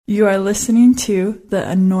You are listening to the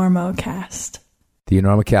Enormocast. The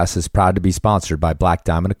Enormocast is proud to be sponsored by Black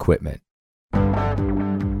Diamond Equipment.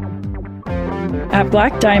 At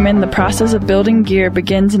Black Diamond, the process of building gear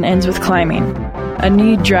begins and ends with climbing. A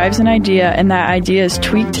need drives an idea, and that idea is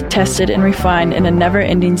tweaked, tested, and refined in a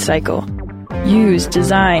never-ending cycle. Use,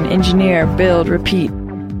 design, engineer, build, repeat.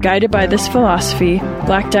 Guided by this philosophy,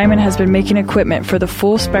 Black Diamond has been making equipment for the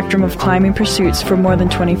full spectrum of climbing pursuits for more than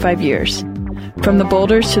 25 years. From the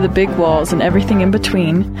boulders to the big walls and everything in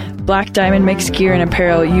between, Black Diamond makes gear and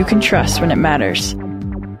apparel you can trust when it matters.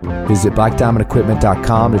 Visit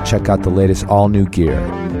blackdiamondequipment.com to check out the latest all-new gear,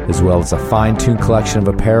 as well as a fine-tuned collection of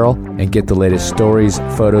apparel, and get the latest stories,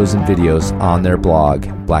 photos, and videos on their blog,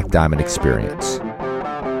 Black Diamond Experience.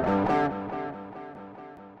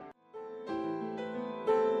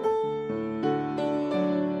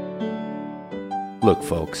 Look,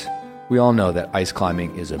 folks, we all know that ice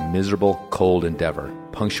climbing is a miserable, cold endeavor,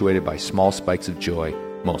 punctuated by small spikes of joy,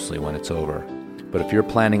 mostly when it's over. But if you're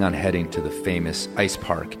planning on heading to the famous ice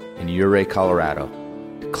park in Ouray, Colorado,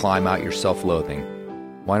 to climb out your self-loathing,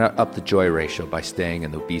 why not up the joy ratio by staying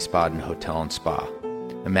in the Wiesbaden Hotel and Spa?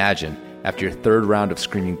 Imagine, after your third round of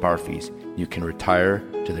screaming barfies, you can retire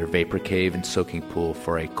to their vapor cave and soaking pool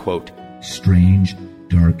for a, quote, strange,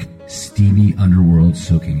 dark, steamy underworld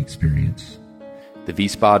soaking experience. The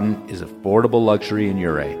Wiesbaden is affordable luxury in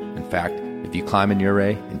Ouray. In fact, if you climb in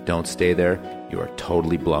Ouray and don't stay there, you are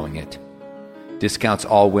totally blowing it. Discounts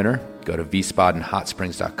all winter. Go to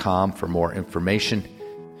wiesbadenhotsprings.com for more information.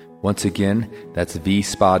 Once again, that's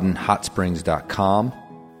wiesbadenhotsprings.com.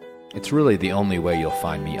 It's really the only way you'll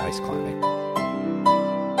find me ice climbing.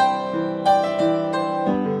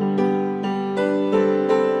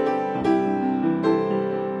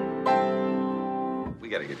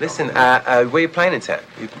 Listen, where are you playing in town?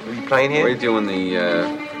 Are you playing here? We're doing the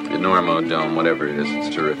Normo Dome, whatever it is. It's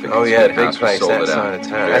terrific. Oh, it's yeah, the big place, that side of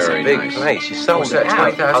town. That's a big place. You sold it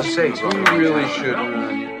out. 20,000 seats. We really should.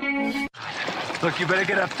 Look, you better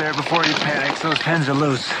get up there before you panic. Those pens are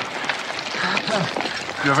loose.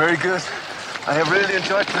 You're very good. I have really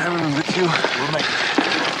enjoyed climbing with you. We'll make it.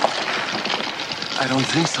 I don't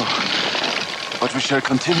think so. But we shall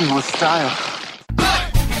continue with style.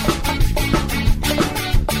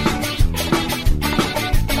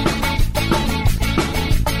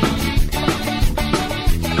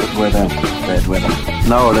 Weather, bad weather.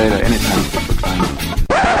 Now or later, anytime for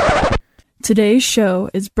climbing. Today's show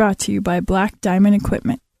is brought to you by Black Diamond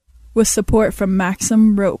Equipment, with support from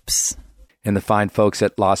Maxim Ropes and the fine folks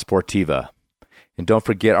at La Sportiva. And don't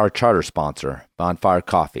forget our charter sponsor, Bonfire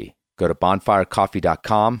Coffee. Go to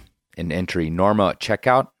bonfirecoffee.com and enter Enorma at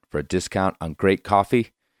checkout for a discount on great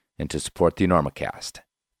coffee and to support the Enormocast.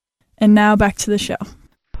 And now back to the show.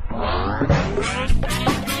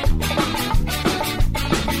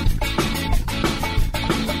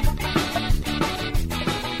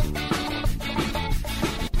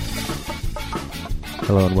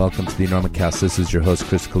 Hello and welcome to the Enormocast. This is your host,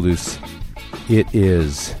 Chris Kalous. It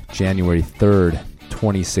is January 3rd,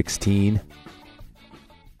 2016,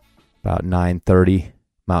 about 9:30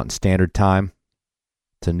 Mountain Standard Time.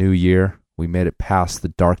 It's a new year. We made it past the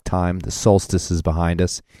dark time. The solstice is behind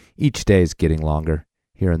us. Each day is getting longer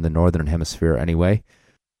here in the Northern Hemisphere anyway.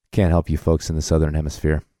 Can't help you folks in the Southern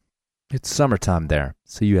Hemisphere. It's summertime there,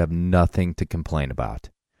 so you have nothing to complain about.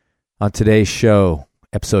 On today's show,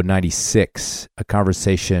 Episode 96, a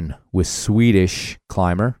conversation with Swedish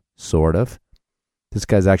climber, sort of. This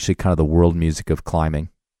guy's actually kind of the world music of climbing,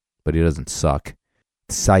 but he doesn't suck.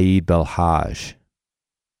 Saeed Belhaj.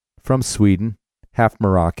 From Sweden, half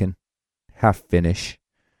Moroccan, half Finnish,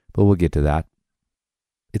 but we'll get to that.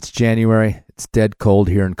 It's January. It's dead cold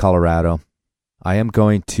here in Colorado. I am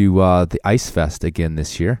going to the Ice Fest again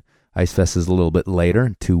this year. Ice Fest is a little bit later,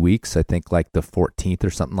 in 2 weeks, I think like the 14th or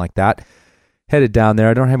something like that. Headed down there.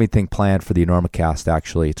 I don't have anything planned for the Enormocast,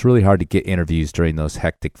 actually. It's really hard to get interviews during those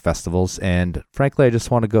hectic festivals, and frankly, I just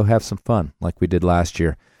want to go have some fun like we did last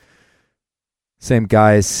year. Same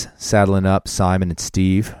guys saddling up, Simon and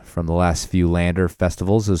Steve, from the last few Lander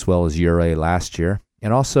festivals, as well as Ouray last year,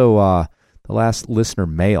 and also the last listener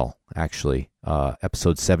mail, actually,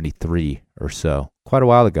 episode 73 or so, quite a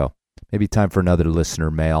while ago. Maybe time for another listener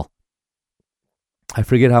mail. I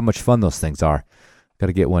forget how much fun those things are. Got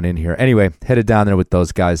to get one in here. Anyway, headed down there with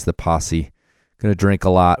those guys, the posse. Going to drink a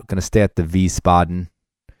lot. Going to stay at the Wiesbaden,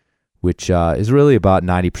 which is really about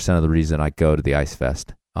 90% of the reason I go to the Ice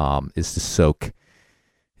Fest, is to soak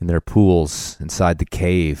in their pools inside the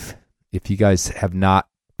cave. If you guys have not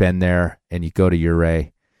been there and you go to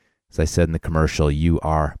Ouray, as I said in the commercial, you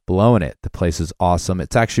are blowing it. The place is awesome.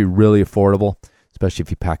 It's actually really affordable, especially if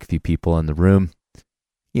you pack a few people in the room.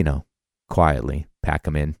 quietly pack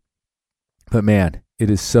them in. But man, it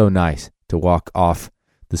is so nice to walk off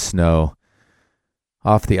the snow,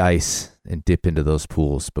 off the ice, and dip into those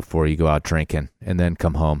pools before you go out drinking, and then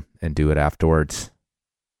come home and do it afterwards.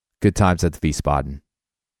 Good times at the Wiesbaden.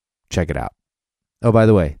 Check it out. Oh, by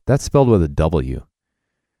the way, that's spelled with a W.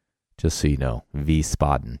 Just so you know,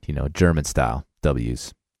 Wiesbaden, German style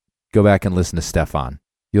W's. Go back and listen to Stefan.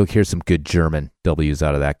 You'll hear some good German W's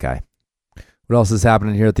out of that guy. What else is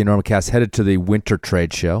happening here at the Enormocast? Headed to the Winter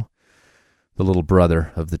Trade Show, the little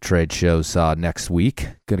brother of the trade shows, next week.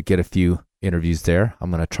 Going to get a few interviews there.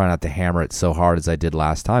 I'm going to try not to hammer it so hard as I did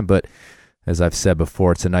last time, but as I've said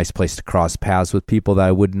before, it's a nice place to cross paths with people that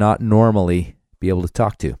I would not normally be able to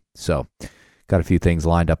talk to. So, got a few things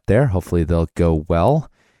lined up there. Hopefully they'll go well,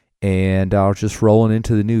 and I'll just rolling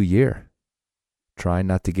into the new year. Trying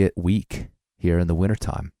not to get weak here in the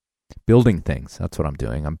wintertime. Building things. That's what I'm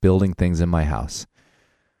doing. I'm building things in my house.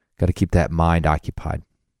 Got to keep that mind occupied.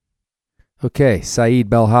 Okay, Saeed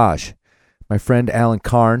Belhaj. My friend Alan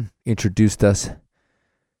Karn introduced us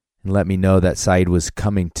and let me know that Saeed was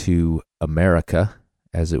coming to America,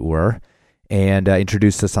 as it were, and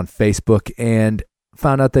introduced us on Facebook and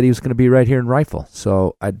found out that he was going to be right here in Rifle.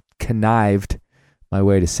 So I connived my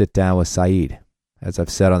way to sit down with Saeed. As I've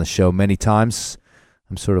said on the show many times,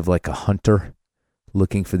 I'm sort of like a hunter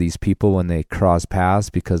looking for these people when they cross paths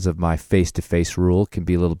because of my face-to-face rule. It can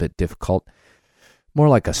be a little bit difficult. More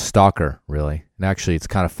like a stalker, really. And actually, it's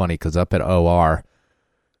kind of funny because up at OR,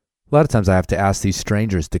 a lot of times I have to ask these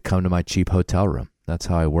strangers to come to my cheap hotel room. That's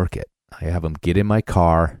how I work it. I have them get in my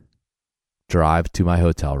car, drive to my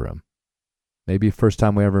hotel room. Maybe the first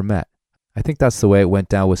time we ever met. I think that's the way it went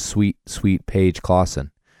down with sweet Paige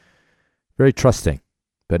Clausen. Very trusting,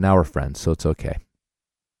 but now we're friends, so it's okay.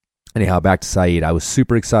 Anyhow, back to Saeed. I was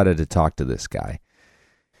super excited to talk to this guy.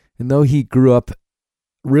 And though he grew up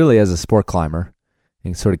really as a sport climber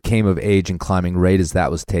and sort of came of age in climbing right as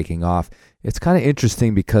that was taking off, it's kind of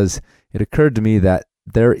interesting because it occurred to me that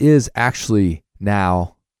there is actually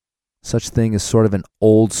now such thing as sort of an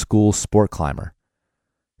old school sport climber.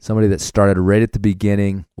 Somebody that started right at the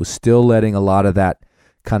beginning, was still letting a lot of that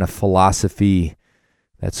kind of philosophy,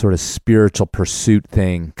 that sort of spiritual pursuit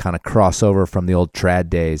thing kind of cross over from the old trad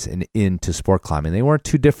days and into sport climbing. They weren't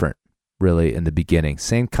too different, really, in the beginning.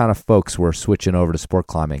 Same kind of folks were switching over to sport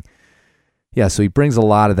climbing. Yeah, so he brings a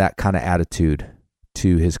lot of that kind of attitude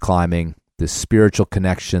to his climbing, this spiritual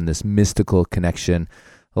connection, this mystical connection.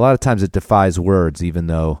 A lot of times it defies words, even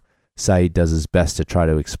though Saeed does his best to try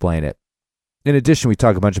to explain it. In addition, we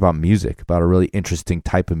talk a bunch about music, about a really interesting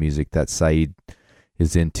type of music that Saeed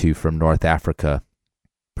is into from North Africa.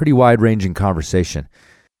 Pretty wide-ranging conversation.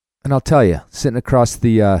 And I'll tell you, sitting across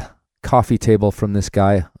the coffee table from this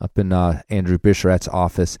guy up in Andrew Bisharat's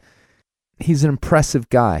office, he's an impressive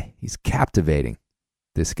guy. He's captivating,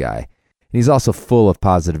 this guy. And he's also full of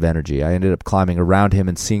positive energy. I ended up climbing around him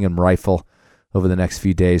and seeing him rifle over the next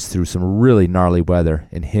few days through some really gnarly weather.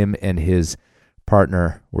 And him and his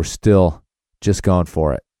partner were still just going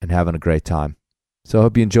for it and having a great time. So I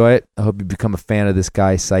hope you enjoy it. I hope you become a fan of this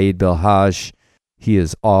guy, Saeed Belhaj. He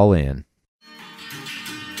is all in.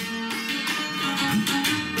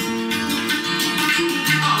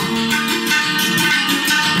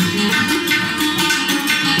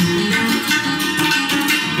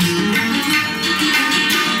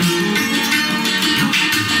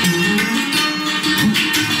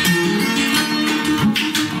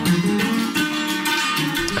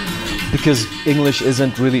 Because English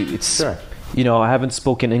isn't really, it's, Sure. I haven't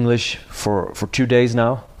spoken English for 2 days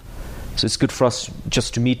now. So it's good for us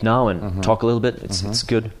just to meet now and talk a little bit. It's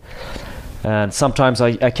good. And sometimes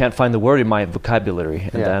I can't find the word in my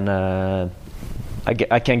vocabulary, and then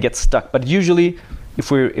I can get stuck. But usually,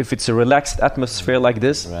 if it's a relaxed atmosphere like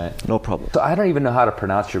this, no problem. So I don't even know how to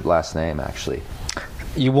pronounce your last name, actually.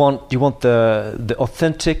 You want the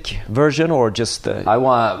authentic version, or just the? I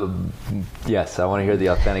want to hear the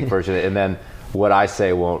authentic version, and then what I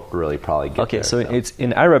say won't really probably get Okay, there, so it's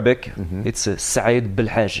in Arabic. Mm-hmm. It's Saeed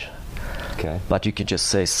Belhaj. Okay. But you can just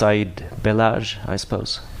say Saeed Belhaj, I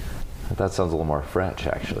suppose. That sounds a little more French,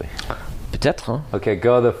 actually. Peut-être, hein? Okay,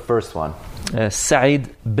 go the first one.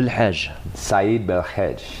 Saeed Belhaj. Saeed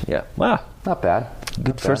Belhaj. Yeah. Wow. Not bad.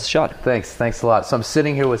 Good first shot. Thanks a lot. So I'm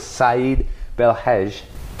sitting here with Saeed Belhaj.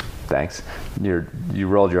 Thanks. You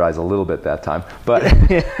rolled your eyes a little bit that time. But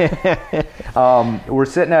we're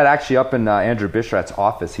sitting actually up in Andrew Bisharat's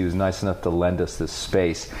office. He was nice enough to lend us this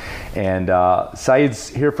space. And Saeed's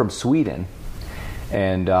here from Sweden.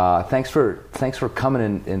 And thanks for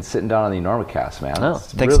coming and sitting down on the Enormocast, man. Oh,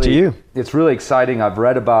 thanks to you. It's really exciting. I've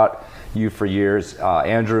read about you for years.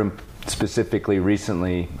 Andrew specifically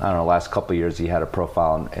recently, I don't know, last couple of years, you had a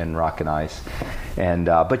profile in Rock and Ice, and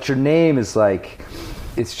but your name is like,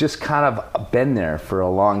 it's just kind of been there for a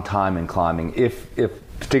long time in climbing, if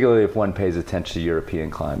particularly if one pays attention to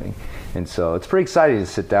European climbing. And so it's pretty exciting to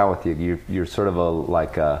sit down with you. You're sort of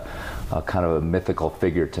a kind of a mythical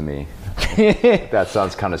figure to me. That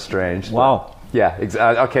sounds kind of strange. Wow. Yeah,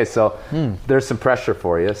 okay, so there's some pressure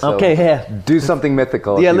for you. So okay, yeah. Do something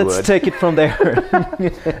mythical, if yeah, you let's would. take it from there.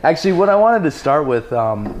 Actually, what I wanted to start with,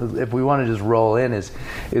 if we want to just roll in, is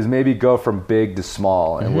maybe go from big to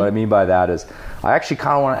small. And what I mean by that is, I actually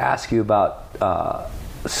kind of want to ask you about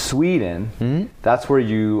Sweden. That's where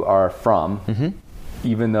you are from,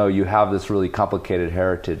 even though you have this really complicated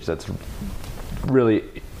heritage that's really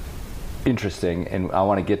interesting, and I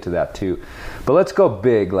want to get to that too. But let's go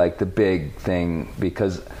big, like the big thing,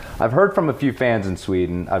 because I've heard from a few fans in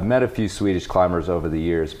Sweden. I've met a few Swedish climbers over the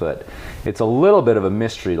years, but it's a little bit of a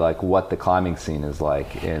mystery, like what the climbing scene is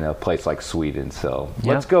like in a place like Sweden. So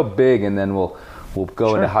let's go big, and then we'll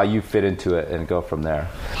go into how you fit into it and go from there.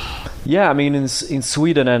 Yeah, I mean, in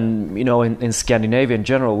Sweden and in Scandinavia in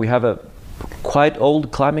general, we have a quite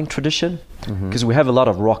old climbing tradition because we have a lot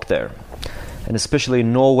of rock there. And especially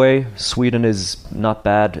in Norway, Sweden is not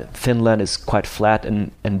bad. Finland is quite flat,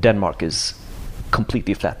 and Denmark is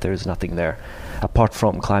completely flat. There is nothing there apart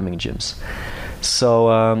from climbing gyms.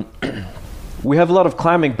 So we have a lot of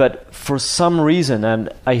climbing, but for some reason, and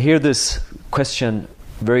I hear this question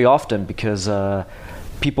very often because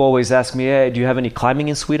people always ask me, "Hey, do you have any climbing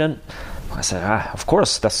in Sweden?" I said, "Of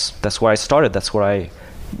course. That's where I started. That's what I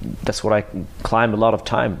climb a lot of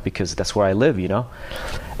time because that's where I live,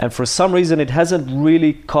 And for some reason, it hasn't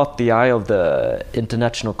really caught the eye of the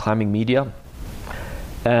international climbing media.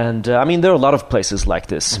 And I mean, there are a lot of places like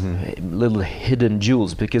this, little hidden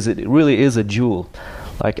jewels, because it really is a jewel.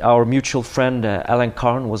 Like our mutual friend Alan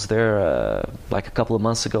Carn was there like a couple of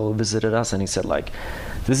months ago, visited us, and he said, like,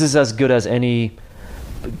 this is as good as any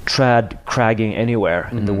trad cragging anywhere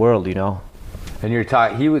in the world, And you're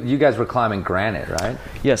talking. You guys were climbing granite, right?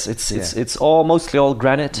 Yes, it's mostly all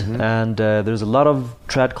granite, and there's a lot of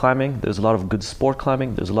trad climbing. There's a lot of good sport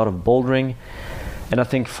climbing. There's a lot of bouldering, and I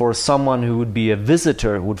think for someone who would be a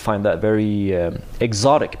visitor would find that very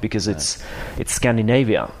exotic because it's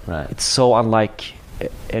Scandinavia. Right. It's so unlike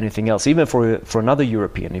anything else. Even for another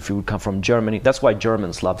European, if you would come from Germany, that's why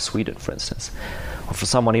Germans love Sweden, for instance. Or for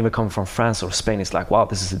someone even coming from France or Spain, it's like, wow,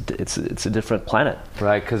 this is it's a different planet.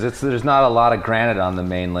 Right, because there's not a lot of granite on the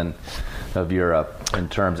mainland of Europe in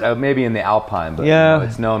terms, maybe in the Alpine, but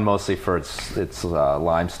it's known mostly for its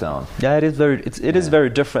limestone. Yeah, it is is very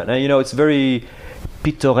different, and it's very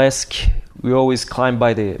pittoresque. We always climb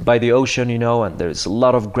by the ocean, and there's a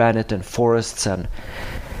lot of granite and forests, and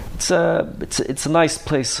it's a nice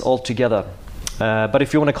place altogether. But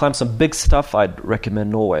if you want to climb some big stuff, I'd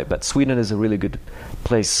recommend Norway. But Sweden is a really good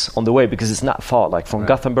place on the way because it's not far. Like from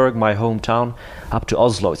Gothenburg, my hometown, up to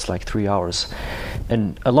Oslo, it's like 3 hours.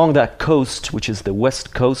 And along that coast, which is the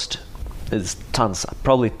west coast, there's tons,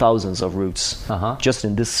 probably thousands of routes just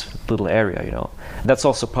in this little area, And that's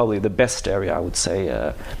also probably the best area, I would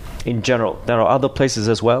say, in general. There are other places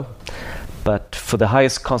as well. But for the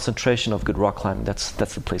highest concentration of good rock climbing, that's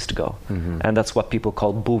the place to go. And that's what people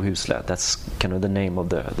call Bohuslän. That's kind of the name of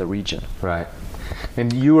the region. Right.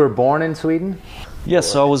 And you were born in Sweden?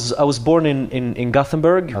 Yes, so I was born in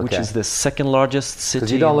Gothenburg, which is the second largest city.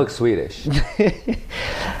 Because you don't look Swedish.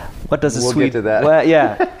 What does a We'll Swede... get to that. Well,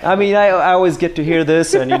 yeah. I mean, I always get to hear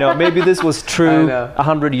this, and maybe this was true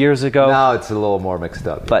 100 years ago. Now it's a little more mixed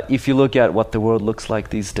up. But if you look at what the world looks like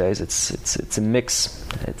these days, it's a mix.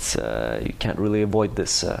 It's you can't really avoid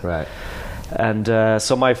this. Right. And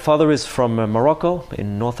so my father is from Morocco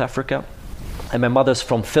in North Africa, and my mother's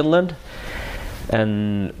from Finland.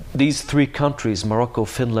 And these three countries, Morocco,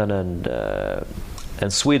 Finland,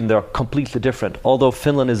 and Sweden, they're completely different. Although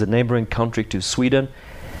Finland is a neighboring country to Sweden,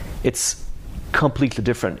 it's completely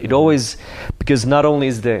different. It always, because not only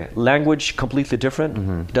is the language completely different,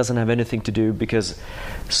 it doesn't have anything to do, because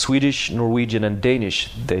Swedish, Norwegian, and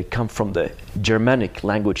Danish, they come from the Germanic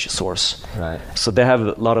language source. Right. So they have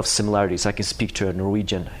a lot of similarities. I can speak to a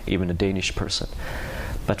Norwegian, even a Danish person.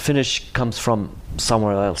 But Finnish comes from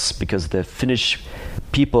somewhere else, because the Finnish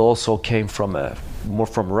people also came from more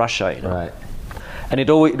from Russia, Right. And it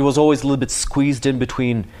was always a little bit squeezed in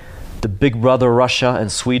between the big brother Russia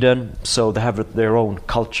and Sweden, so they have their own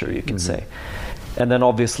culture, you can say. And then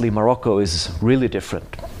obviously Morocco is really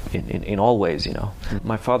different in all ways,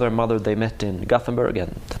 My father and mother, they met in Gothenburg,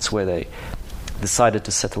 and that's where decided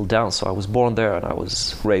to settle down. So I was born there and I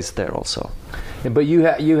was raised there also. But you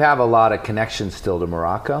have a lot of connections still to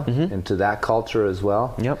Morocco and to that culture as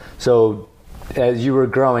well. Yep. So as you were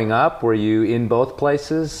growing up, were you in both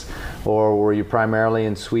places, or were you primarily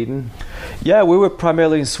in Sweden? Yeah, we were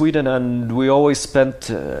primarily in Sweden, and we always spent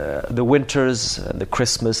the winters and the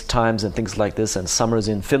Christmas times and things like this, and summers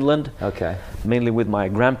in Finland. Okay. Mainly with my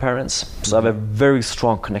grandparents. So I have a very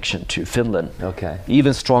strong connection to Finland. Okay.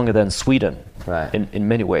 Even stronger than Sweden. Right. In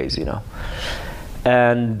many ways, you know.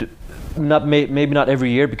 And maybe not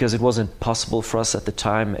every year, because it wasn't possible for us at the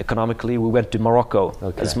time economically. We went to Morocco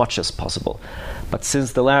as much as possible. But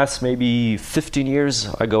since the last maybe 15 years,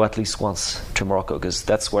 I go at least once to Morocco, because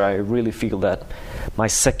that's where I really feel that my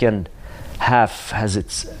second half has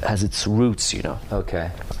its roots, you know.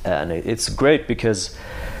 Okay. And it's great because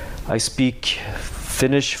I speak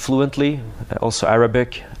Finnish fluently, also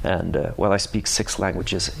Arabic, and I speak 6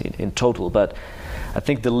 languages in total. But I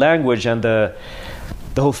think the language and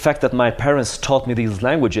the whole fact that my parents taught me these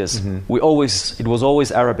languages, it was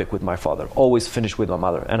always Arabic with my father, always Finnish with my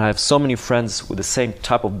mother. And I have so many friends with the same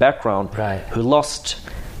type of background who lost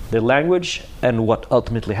their language, and what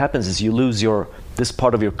ultimately happens is you lose this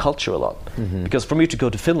part of your culture a lot. Because for me to go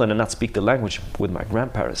to Finland and not speak the language with my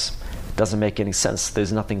grandparents doesn't make any sense.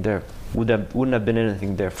 There's nothing there. Wouldn't have been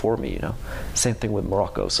anything there for me, you know. Same thing with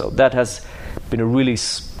Morocco. So that has been a really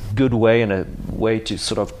good way and a way to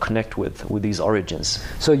sort of connect with these origins.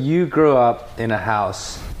 So you grew up in a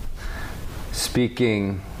house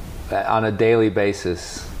speaking on a daily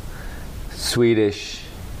basis Swedish,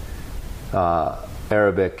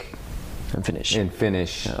 Arabic, and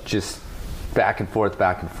Finnish, just back and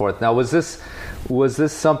forth. Now, was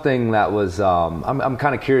this something that was? I'm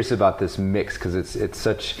kind of curious about this mix, because it's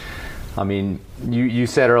such. I mean, you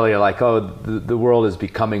said earlier, like, the world is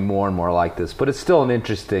becoming more and more like this, but it's still an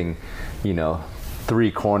interesting, you know,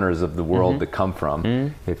 3 corners of the world to come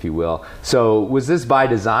from, if you will. So was this by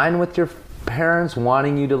design with your parents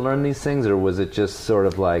wanting you to learn these things, or was it just sort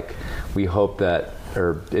of like, we hope that,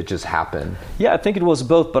 or it just happened? Yeah, I think it was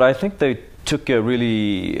both, but I think they took a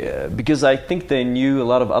really, because I think they knew a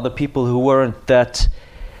lot of other people who weren't that,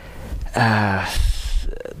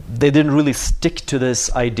 they didn't really stick to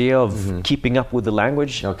this idea of keeping up with the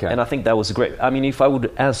language. Okay. And I think that was great. I mean, if I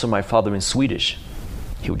would answer my father in Swedish,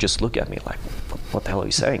 he would just look at me like, what the hell are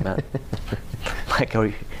you saying, man? Like,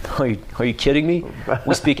 are you kidding me?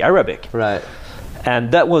 We speak Arabic. Right.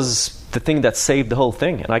 And that was the thing that saved the whole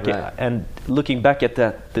thing. And and looking back at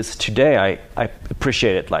this today, I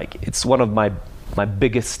appreciate it. Like, it's one of my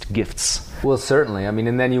biggest gifts. Well, certainly. I mean,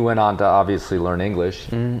 and then you went on to obviously learn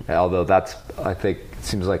English, although that's, I think, it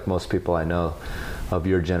seems like most people I know of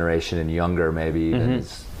your generation and younger maybe even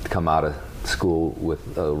come out of school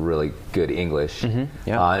with a really good English. And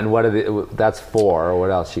that's 4, or what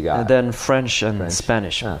else you got? And then French and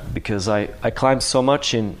Spanish, because I climbed so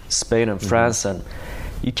much in Spain and France, and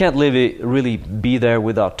you can't really be there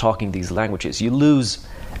without talking these languages. You lose,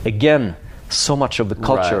 again, so much of the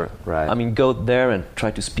culture. Right. I mean, go there and try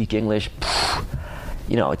to speak English,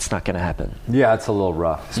 you know, it's not going to happen. Yeah, it's a little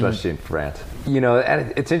rough, especially in France. You know,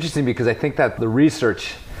 and it's interesting because I think that the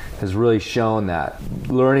research has really shown that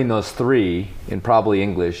learning those 3, and probably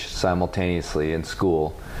English simultaneously in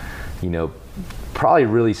school, you know, probably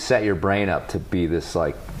really set your brain up to be this,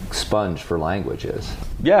 like, sponge for languages.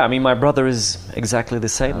 Yeah, I mean, my brother is exactly the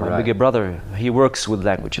same. My bigger brother, he works with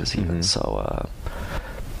languages even. So,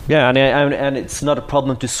 yeah, and it's not a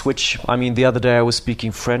problem to switch. I mean, the other day I was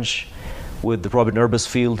speaking French with Robin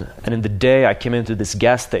Erbesfield, and in the day I came into this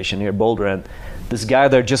gas station near Boulder, and this guy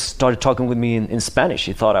there just started talking with me in Spanish.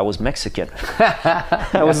 He thought I was Mexican.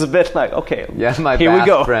 I was a bit like, okay, here we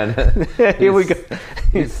go. Friend. Here we go.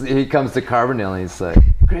 He comes to Carbondale and he's like,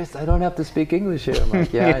 Chris, I don't have to speak English here. I'm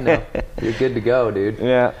like, yeah, I know. You're good to go, dude.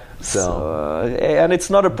 Yeah. So and it's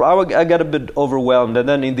not a problem. I got a bit overwhelmed, and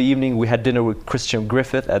then in the evening we had dinner with Christian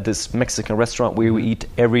Griffith at this Mexican restaurant where we eat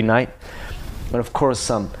every night. And of course,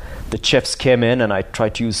 the chefs came in, and I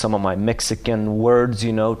tried to use some of my Mexican words,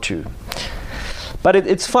 you know, but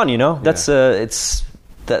it's fun, you know. That's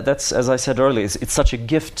that's as I said earlier, it's such a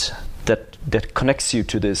gift that connects you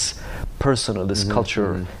to this person or this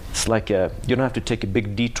culture. It's like you don't have to take a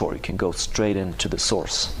big detour. You can go straight into the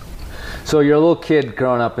source. So you're a little kid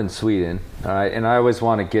growing up in Sweden, all right? And I always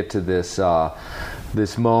want to get to this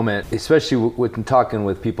this moment, especially with talking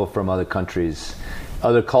with people from other countries,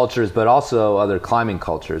 other cultures, but also other climbing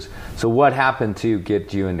cultures. So what happened to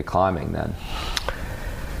get you into climbing then?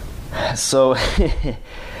 So,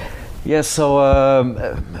 yeah, so,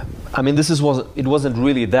 I mean, it wasn't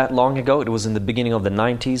really that long ago. It was in the beginning of the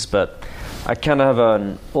 90s, but I kind of have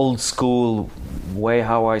an old school way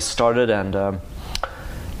how I started, and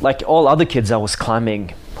like all other kids, I was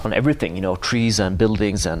climbing on everything, you know, trees and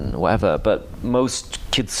buildings and whatever. But most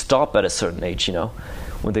kids stop at a certain age, you know,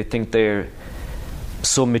 when they think they're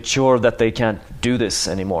so mature that they can't do this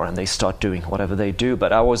anymore, and they start doing whatever they do.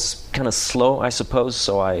 But I was kind of slow, I suppose,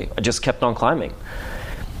 so I just kept on climbing.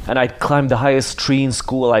 And I climbed the highest tree in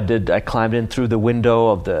school. I climbed in through the window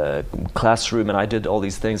of the classroom, and I did all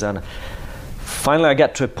these things. And finally, I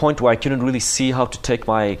got to a point where I couldn't really see how to take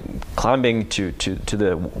my climbing to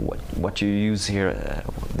the what you use here,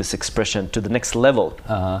 this expression, to the next level.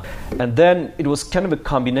 And then it was kind of a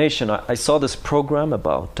combination. I saw this program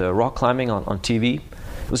about rock climbing on TV.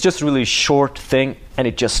 It was just a really short thing, and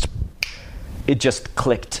it just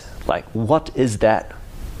clicked. Like, what is that?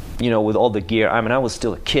 You know, with all the gear. I mean, I was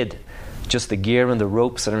still a kid. Just the gear and the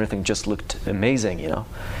ropes and everything just looked amazing, you know.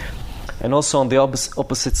 And also on the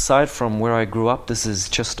opposite side from where I grew up, this is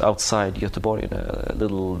just outside Göteborg, in a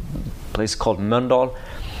little place called Mölndal.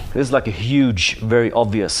 There's like a huge, very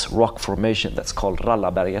obvious rock formation that's called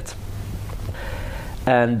Rallaberget.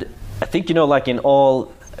 And I think, you know, like in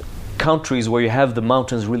all countries where you have the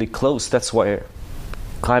mountains really close, that's why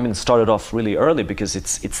climbing started off really early, because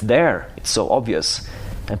it's there, it's so obvious.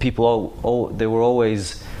 And people, they were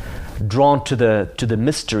always drawn to the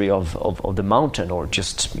mystery of the mountain, or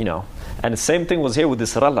just, you know. And the same thing was here with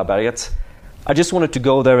this Rallaberget. I just wanted to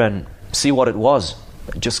go there and see what it was,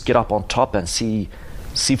 just get up on top and see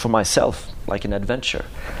for myself, like an adventure,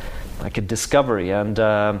 like a discovery. And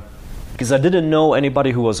because I didn't know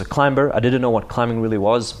anybody who was a climber, I didn't know what climbing really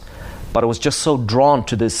was, but I was just so drawn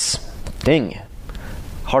to this thing.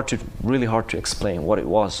 Really hard to explain what it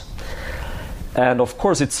was. And of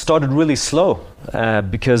course, it started really slow,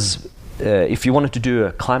 because if you wanted to do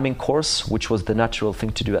a climbing course, which was the natural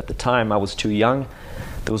thing to do at the time, I was too young.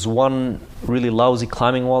 There was one really lousy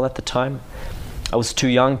climbing wall at the time. I was too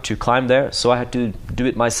young to climb there, so I had to do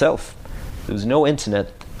it myself. There was no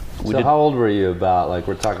internet. How old were you about? Like,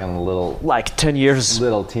 we're talking a little... Like 10 years.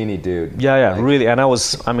 Little teeny dude. Yeah, like, really. And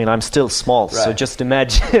I'm still small, right. So just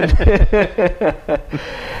imagine.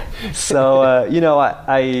 So, you know,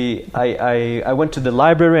 I went to the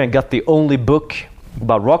library and got the only book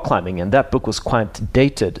about rock climbing, and that book was quite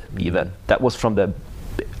dated even. That was from the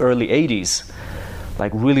early 80s,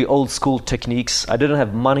 like really old school techniques. I didn't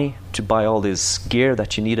have money to buy all this gear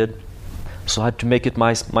that you needed, so I had to make it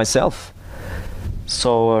myself.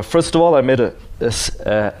 So first of all, I made a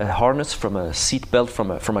harness from a seat belt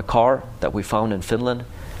from a car that we found in Finland.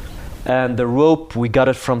 And the rope, we got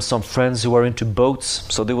it from some friends who are into boats.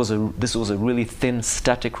 So this was a really thin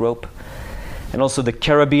static rope. And also the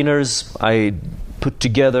carabiners, I put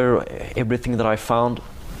together everything that I found.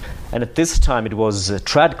 And at this time it was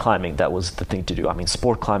trad climbing that was the thing to do. I mean,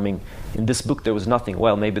 sport climbing, in this book there was nothing.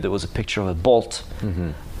 Well, maybe there was a picture of a bolt,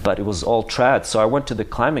 but it was all trad. So I went to the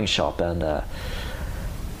climbing shop, and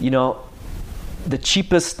you know, the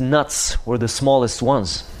cheapest nuts were the smallest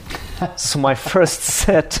ones. So my first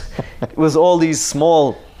set, it was all these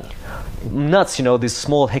small nuts, you know, these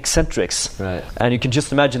small eccentrics. Right. And you can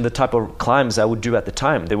just imagine the type of climbs I would do at the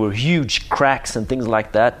time. There were huge cracks and things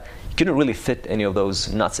like that. You couldn't really fit any of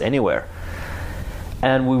those nuts anywhere.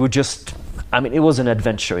 And we were just, I mean, it was an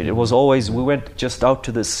adventure. It was always, we went just out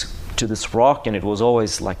to this rock, and it was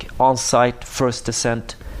always like on-site, first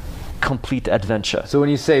descent, complete adventure. So when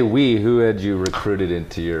you say we, who had you recruited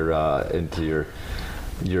into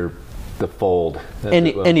the fold?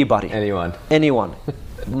 Anybody. Anyone.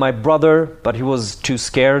 My brother, but he was too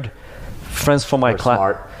scared. Friends from my class.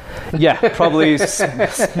 Smart. Yeah, probably.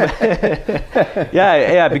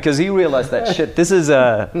 yeah, because he realized that shit. This is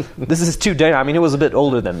too dangerous. I mean, he was a bit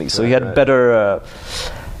older than me, so he had better.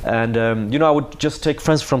 You know, I would just take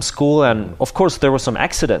friends from school, and of course there were some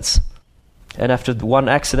accidents. And after one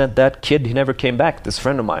accident, that kid, he never came back. This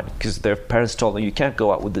friend of mine, because their parents told him, you can't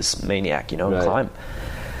go out with this maniac, you know, and climb.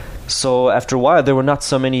 So after a while, there were not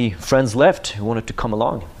so many friends left who wanted to come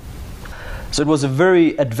along. So it was a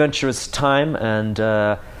very adventurous time, and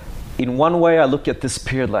in one way, I look at this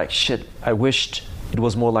period like, shit, I wished it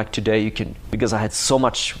was more like today. Because I had so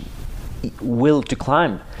much will to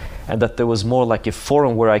climb, and that there was more like a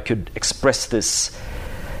forum where I could express this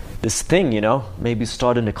thing, you know, maybe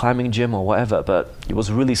start in a climbing gym or whatever. But it was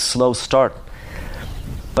a really slow start.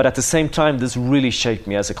 But at the same time, this really shaped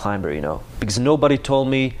me as a climber, you know, because nobody told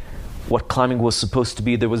me what climbing was supposed to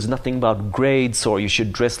be. There was nothing about grades, or you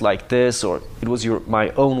should dress like this, or it was my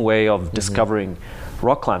own way of discovering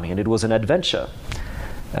rock climbing, and it was an adventure.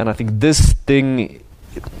 And I think this thing,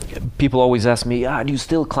 people always ask me, do you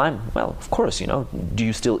still climb? Well, of course, you know. Do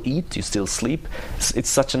you still eat? Do you still sleep? It's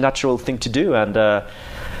such a natural thing to do. And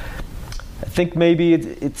I think maybe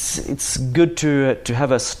it's good to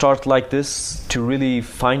have a start like this, to really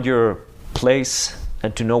find your place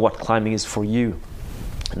and to know what climbing is for you.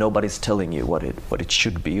 Nobody's telling you what it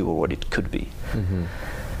should be or what it could be. Mm-hmm.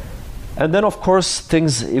 And then, of course,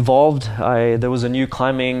 things evolved. There was a new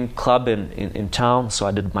climbing club in town, so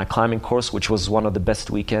I did my climbing course, which was one of the best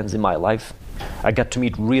weekends in my life. I got to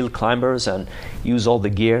meet real climbers and use all the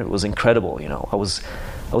gear. It was incredible, you know. I was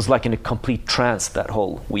like in a complete trance that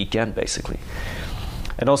whole weekend, basically.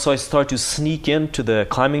 And also I started to sneak into the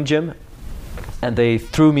climbing gym, and they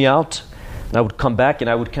threw me out, and I would come back, and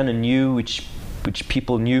I would kind of knew which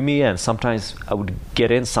people knew me, and sometimes I would get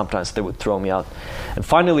in, sometimes they would throw me out. And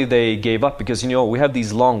finally they gave up because, you know, we have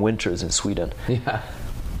these long winters in Sweden. Yeah.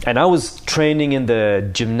 And I was training in the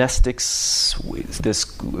gymnastics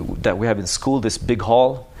that we have in school, this big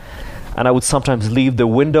hall. And I would sometimes leave the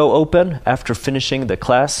window open after finishing the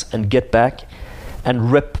class and get back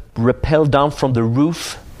and rappel down from the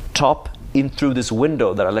roof top in through this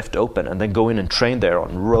window that I left open, and then go in and train there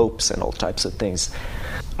on ropes and all types of things.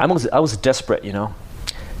 I was desperate, you know.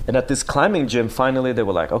 And at this climbing gym, finally they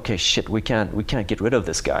were like, okay, shit, we can't get rid of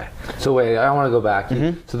this guy. So wait, I want to go back.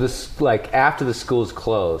 Mm-hmm. So this, like, after the school's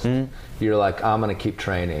closed, you're like, I'm going to keep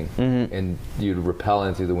training, and you'd rappel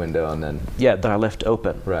in through the window, and then... Yeah, that I left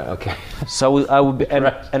open. Right, okay. So I would be,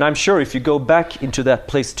 Right. and I'm sure if you go back into that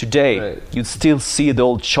place today, Right. you'd still see the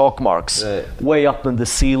old chalk marks way up in the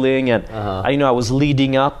ceiling. And I was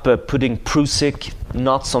leading up, putting Prusik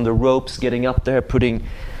knots on the ropes, getting up there,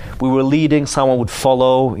 we were leading, someone would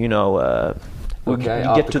follow, you know. Okay,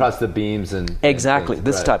 you get across the beams and... Exactly, and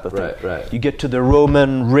this right, type of thing. Right. You get to the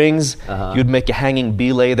Roman rings, you'd make a hanging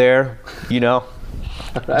belay there, you know.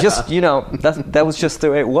 Just, you know, that was just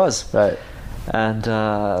the way it was. Right. And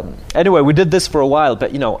anyway, we did this for a while,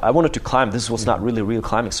 but, you know, I wanted to climb. This was not really real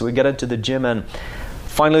climbing. So we got into the gym, and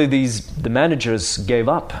finally the managers gave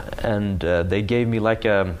up, and they gave me like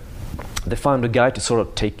they found a guy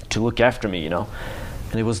to look after me, you know.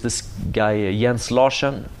 And it was this guy, Jens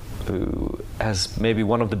Larsen, who has maybe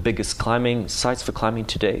one of the biggest climbing sites for climbing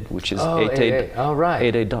today, which is 88. Oh,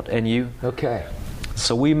 right. 88.nu. Okay.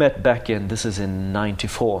 So we met this is in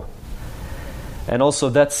 94. And also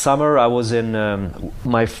that summer I was in,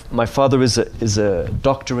 my father is a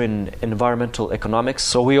doctor in environmental economics,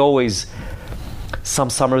 so we always, some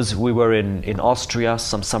summers we were in Austria,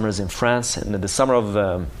 some summers in France, and in the summer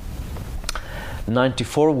of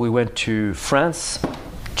 94 we went to France,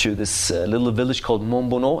 to this little village called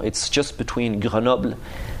Montbonneau. It's just between Grenoble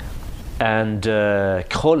and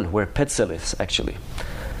Kroll, where Petzel is actually.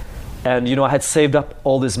 And, you know, I had saved up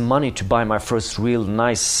all this money to buy my first real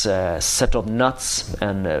nice set of nuts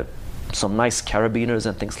and some nice carabiners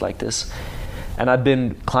and things like this. And I'd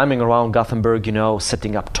been climbing around Gothenburg, you know,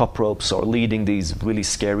 setting up top ropes or leading these really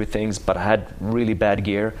scary things, but I had really bad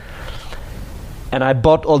gear. And I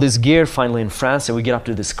bought all this gear finally in France, and we get up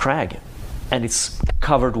to this crag, and it's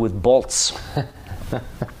covered with bolts.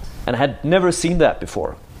 And I had never seen that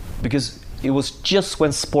before, because it was just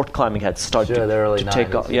when sport climbing had started to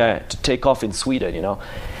take off. Yeah, to take off in Sweden, you know.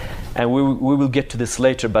 And we will get to this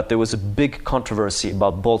later, but there was a big controversy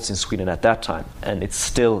about bolts in Sweden at that time, and it's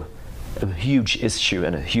still a huge issue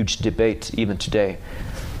and a huge debate even today,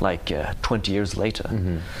 like 20 years later.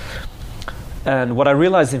 Mm-hmm. And what I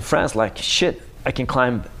realized in France, like, shit, I can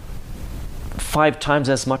climb 5 times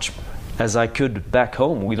as much as I could back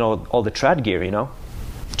home with all the trad gear, you know,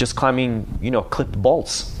 just climbing, you know, clipped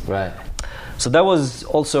bolts. Right. So that was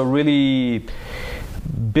also a really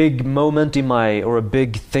big moment a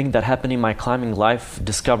big thing that happened in my climbing life,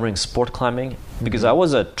 discovering sport climbing, because I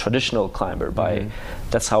was a traditional climber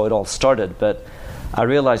that's how it all started. But I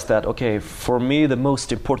realized that, okay, for me the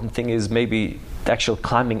most important thing is maybe the actual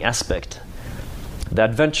climbing aspect. The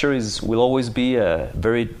adventure will always be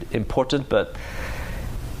very important, but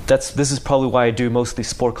this is probably why I do mostly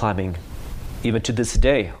sport climbing, even to this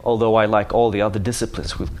day, although I like all the other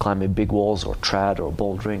disciplines with climbing big walls or trad or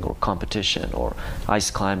bouldering or competition or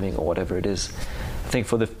ice climbing or whatever it is. I think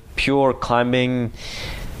for the pure climbing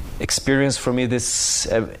experience for me, this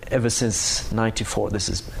ever since 94, this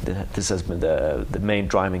has been the main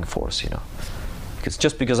driving force, you know.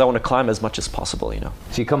 Because I want to climb as much as possible, you know.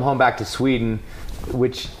 So you come home back to Sweden,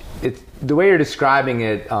 which the way you're describing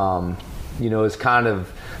it, you know, is kind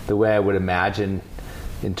of the way I would imagine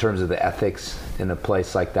in terms of the ethics in a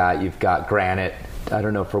place like that. You've got granite, I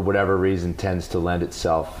don't know, for whatever reason tends to lend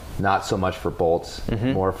itself not so much for bolts,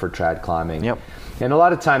 more for trad climbing. Yep. And a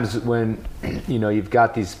lot of times when, you know, you've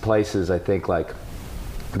got these places, I think, like,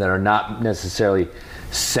 that are not necessarily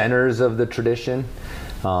centers of the tradition,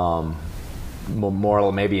 more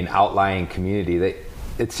maybe an outlying community,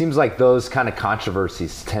 it seems like those kind of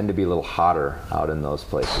controversies tend to be a little hotter out in those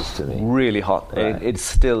places to me. Really hot. Right. It's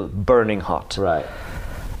still burning hot. Right.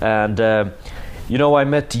 And I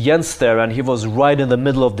met Jens there, and he was right in the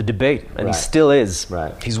middle of the debate, and he still is.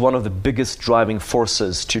 Right. He's one of the biggest driving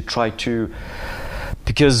forces to try to,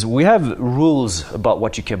 because we have rules about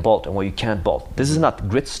what you can bolt and what you can't bolt. This is not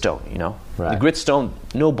gritstone, Right. The gritstone,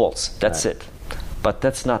 no bolts. That's Right. it. But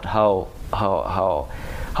that's not how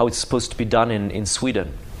it's supposed to be done in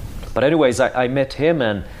Sweden. But anyways, I met him,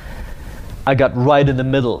 and I got right in the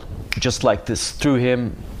middle, just like this, threw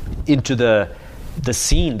him into the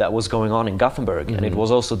scene that was going on in Gothenburg. And it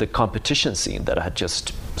was also the competition scene that had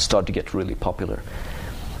just started to get really popular.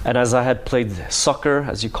 And as I had played soccer,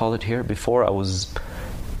 as you call it here, before,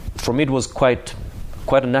 for me it was quite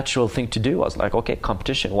a natural thing to do. I was like, okay,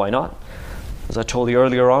 competition, why not? As I told you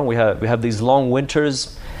earlier on, we have these long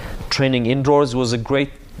winters. Training indoors was a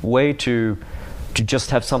great way to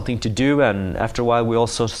just have something to do, and after a while we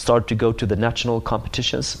also started to go to the national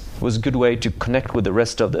competitions. It was a good way to connect with the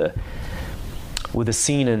rest of the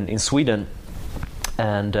scene in Sweden.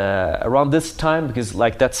 And around this time, because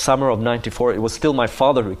like that summer of '94, it was still my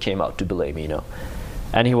father who came out to belay me,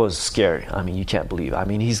 and he was scared. I mean, you can't believe. I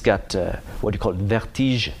mean, he's got what do you call it,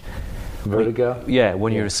 vertige? Vertigo?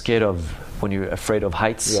 When you're when you're afraid of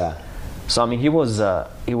heights. Yeah. So I mean, he was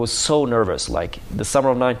so nervous. Like the summer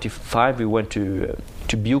of '95, we went to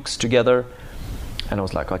Bukes together, and I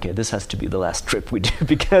was like, okay, this has to be the last trip we do,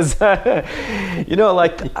 because how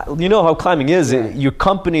climbing is. Your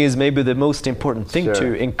company is maybe the most important thing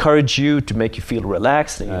to encourage you, to make you feel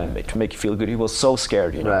relaxed, and to make you feel good. He was so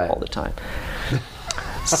scared, all the time.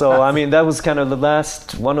 So I mean, that was kind of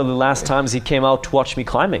one of the last times he came out to watch me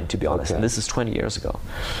climbing, to be honest. And this is 20 years ago.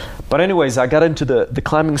 But anyways, I got into the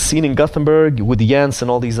climbing scene in Gothenburg with Jens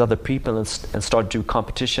and all these other people, and started to do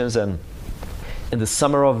competitions. And in the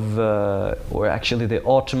summer of, or actually the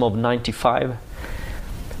autumn of '95,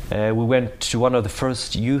 we went to one of the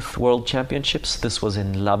first youth world championships. This was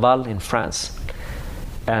in Laval in France.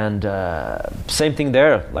 And same thing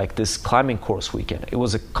there, like this climbing course weekend. It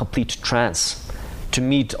was a complete trance to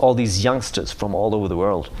meet all these youngsters from all over the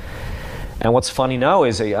world. And what's funny now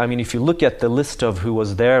is, I mean, if you look at the list of who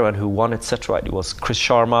was there and who won, etc., it was Chris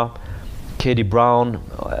Sharma, Katie Brown,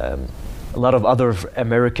 a lot of other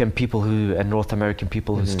American people and North American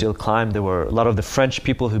people who still climb. There were a lot of the French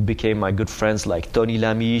people who became my good friends, like Tony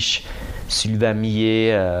Lamiche, Sylvain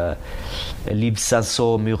Millet, Liv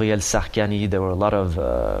Sanso, Muriel Sarkani. There were a lot of...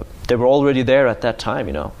 they were already there at that time,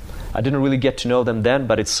 I didn't really get to know them then,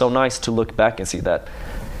 but it's so nice to look back and see that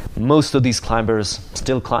most of these climbers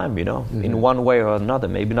still climb, in one way or another.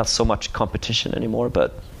 Maybe not so much competition anymore,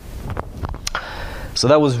 but... So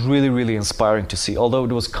that was really, really inspiring to see. Although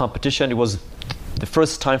it was competition, it was the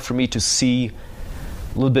first time for me to see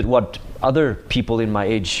a little bit what other people in my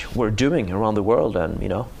age were doing around the world, and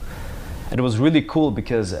and it was really cool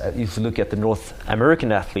because if you look at the North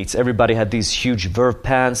American athletes, everybody had these huge verve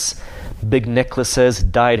pants, big necklaces,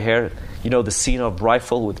 dyed hair. The scene of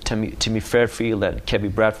Rifle with Timmy Fairfield and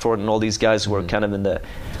Kevin Bradford and all these guys who were kind of in the...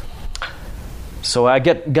 So I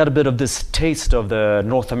got a bit of this taste of the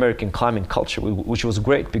North American climbing culture, which was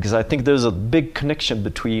great, because I think there's a big connection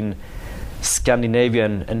between Scandinavia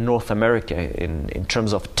and North America in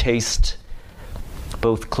terms of taste,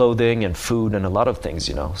 both clothing and food and a lot of things,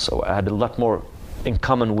 So I had a lot more in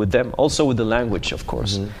common with them, also with the language, of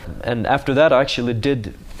course. And after that, I actually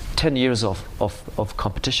did 10 years of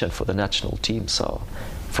competition for the national team. So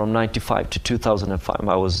from '95 to 2005,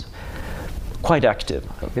 I was quite active.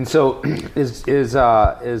 And so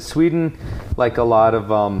is Sweden like a lot of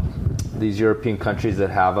these European countries that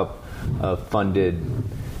have a funded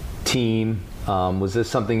team? Was this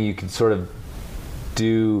something you could sort of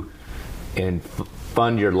do and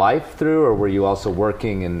fund your life through, or were you also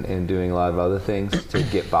working and doing a lot of other things to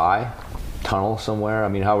get by? Tunnel somewhere? I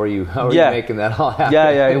mean, how are you making that all happen?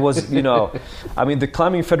 Yeah, it was, I mean, the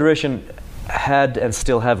Climbing Federation had and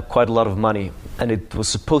still have quite a lot of money, and it was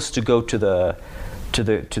supposed to go to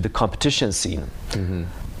the competition scene.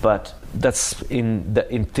 But that's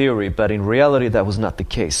in theory, but in reality that was not the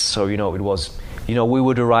case. So it was, we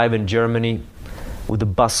would arrive in Germany with a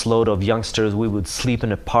busload of youngsters. We would sleep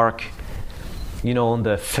in a park, on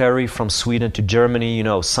the ferry from Sweden to Germany.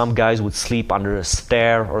 Some guys would sleep under a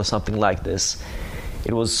stair or something like this.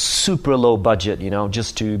 It was super low budget,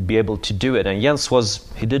 just to be able to do it. And Jens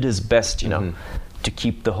he did his best, to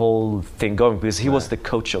keep the whole thing going, because he was the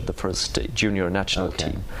coach of the first junior national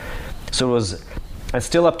team. So it was, and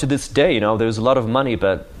still up to this day, there's a lot of money,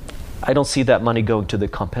 but I don't see that money going to the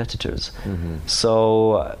competitors.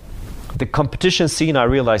 So the competition scene, I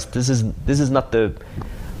realized this is not the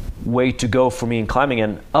way to go for me in climbing,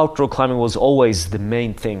 and outdoor climbing was always the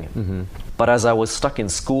main thing. Mm-hmm. But as I was stuck in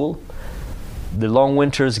school, the long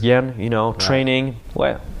winters again, training,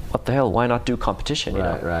 well, what the hell, why not do competition, you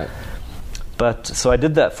know? Right. But so I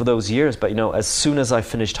did that for those years, but as soon as I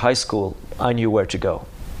finished high school, I knew where to go.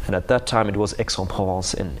 And at that time it was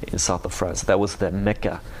Aix-en-Provence in south of France. That was the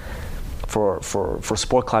mecca for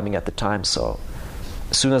sport climbing at the time. So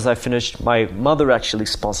as soon as I finished, my mother actually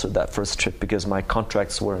sponsored that first trip because my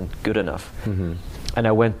contracts weren't good enough. Mm-hmm. And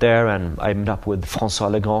I went there and I met up with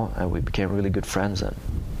François Legrand, and we became really good friends and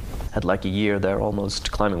had like a year there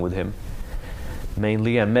almost climbing with him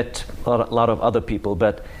mainly, and met a lot of other people.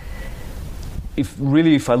 But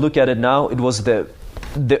if I look at it now, it was the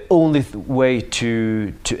only way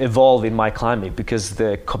to evolve in my climbing, because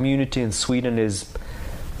the community in Sweden is,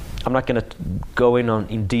 I'm not going to go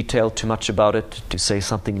in detail too much about it to say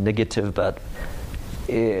something negative, but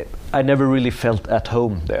I never really felt at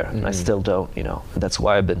home there, and I still don't, And that's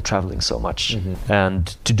why I've been traveling so much. Mm-hmm. And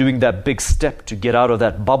to doing that big step to get out of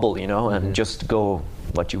that bubble, and just go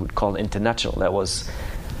what you would call international, that was,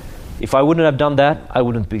 if I wouldn't have done that, I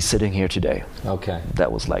wouldn't be sitting here today. Okay.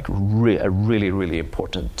 That was like a really, really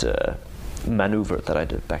important maneuver that I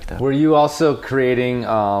did back then. Were you also creating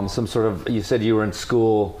some sort of, you said you were in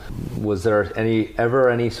school, was there ever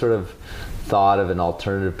any sort of thought of an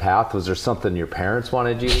alternative path? Was there something your parents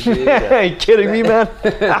wanted you to do? Are you kidding me, man?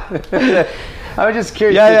 I was just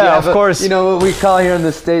curious. Yeah, of course. What we call here in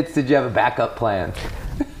the States, did you have a backup plan?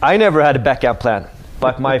 I never had a backup plan.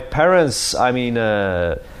 But my parents, they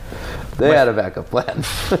had a backup plan.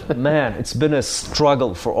 Man, it's been a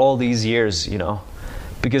struggle for all these years,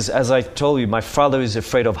 Because as I told you, my father is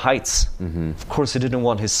afraid of heights. Mm-hmm. Of course, he didn't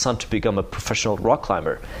want his son to become a professional rock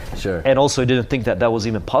climber. Sure. And also, he didn't think that was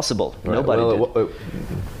even possible. Right. Nobody did.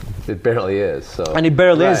 It barely is. So. And it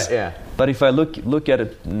barely is. Yeah. But if I look at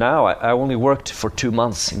it now, I only worked for 2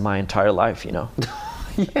 months in my entire life, Yeah.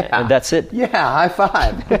 And that's it. Yeah, high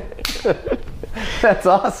five. That's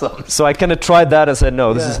awesome. So I kind of tried that and said,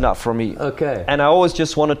 no, this is not for me. Okay. And I always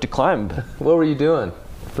just wanted to climb. What were you doing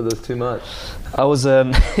for those 2 months? I was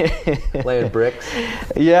laying bricks.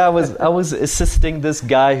 Yeah, I was assisting this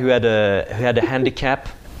guy who had a handicap.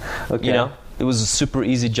 Okay. It was a super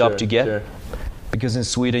easy job to get. Sure. Because in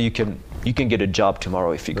Sweden you can get a job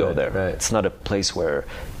tomorrow if you go there. Right. It's not a place where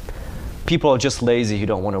people are just lazy who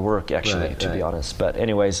don't want to work, actually, to be honest. But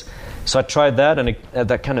anyways, so I tried that, and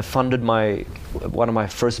that kind of funded one of my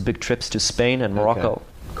first big trips to Spain and Morocco. Okay.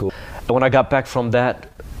 Cool. And when I got back from that,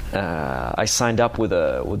 I signed up with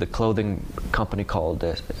a clothing company called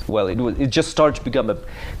it just started to become a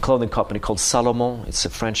clothing company called Salomon. It's a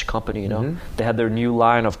French company, Mm-hmm. They had their new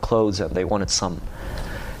line of clothes, and they wanted some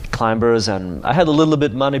climbers, and I had a little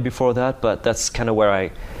bit money before that, but that's kind of where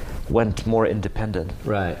I went more independent.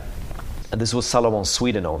 Right. And this was Salomon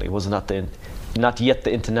Sweden only. It was not yet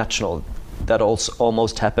the international. That also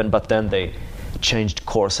almost happened, but then they changed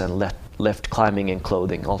course and left climbing and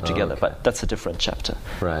clothing altogether. Okay. But that's a different chapter.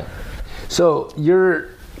 Right. So you're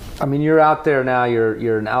out there now.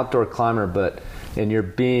 You're an outdoor climber, and you're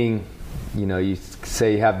being, you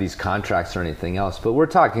say you have these contracts or anything else, but we're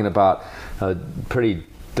talking about a pretty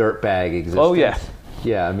dirtbag existence. Oh yeah.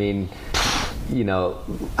 Yeah.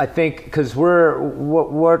 I think because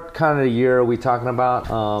what kind of year are we talking about?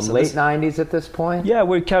 Late 90s at this point? Yeah,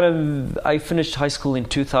 I finished high school in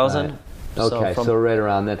 2000. Right. Okay, so right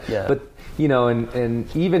around then. Yeah. But,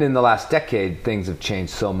 and even in the last decade, things have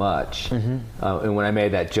changed so much. Mm-hmm. And when I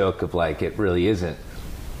made that joke of it really isn't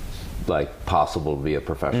possible to be a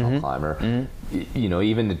professional climber,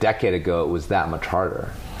 even a decade ago, it was that much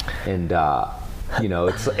harder. And,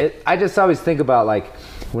 I just always think about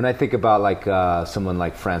when I think about someone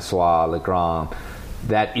like François Legrand,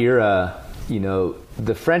 that era,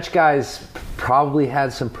 the French guys probably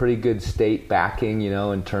had some pretty good state backing,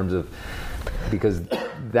 in terms of, because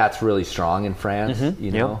that's really strong in France, and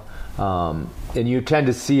you tend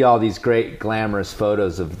to see all these great glamorous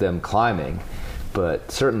photos of them climbing,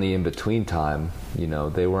 but certainly in between time,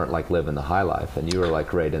 they weren't living the high life, and you were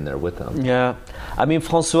right in there with them. Yeah, I mean,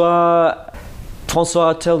 François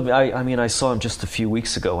told me, I saw him just a few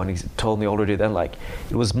weeks ago, and he told me already then,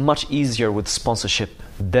 it was much easier with sponsorship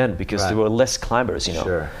then, because there were less climbers,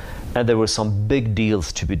 Sure. And there were some big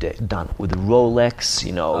deals to be done with Rolex,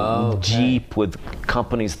 Jeep, with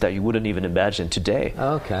companies that you wouldn't even imagine today.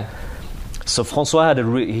 Okay. So François had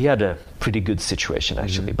a pretty good situation,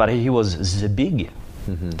 actually, but he was the big.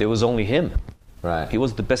 Mm-hmm. There was only him. Right. He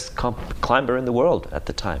was the best climber in the world at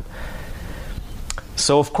the time.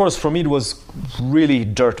 So of course for me it was really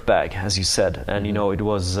dirtbag, as you said, and it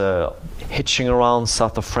was hitching around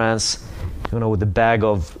south of France, with a bag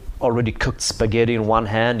of already cooked spaghetti in one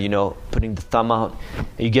hand, putting the thumb out. And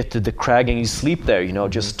you get to the crag and you sleep there,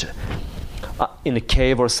 just in a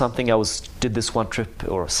cave or something. Did this one trip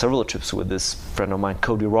or several trips with this friend of mine,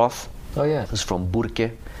 Cody Roth. Oh yeah, Who's from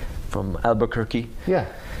Burke, from Albuquerque. Yeah,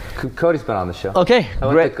 Cody's been on the show. Okay,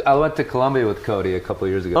 great. I went to Colombia with Cody a couple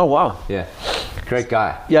of years ago. Oh wow. Yeah, great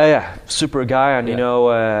guy. Yeah, super guy. And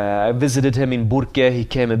I visited him in Burke. He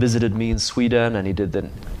came and visited me in Sweden, and he did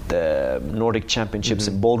the Nordic Championships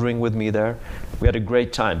in bouldering with me there. We had a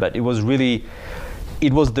great time, but it was the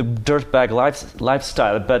dirtbag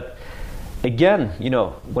lifestyle. But again,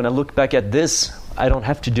 when I look back at this, I don't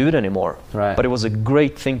have to do it anymore. Right. But it was a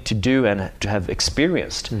great thing to do and to have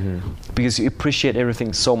experienced, because you appreciate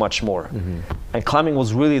everything so much more. And climbing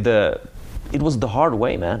was really the hard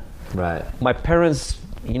way, man. Right. My parents,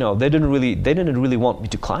 they didn't really want me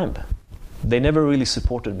to climb. They never really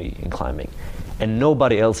supported me in climbing, and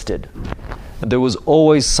nobody else did. And there was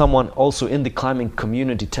always someone also in the climbing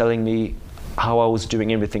community telling me how I was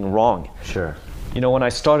doing everything wrong. Sure. When I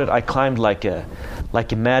started, I climbed like a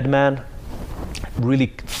madman, really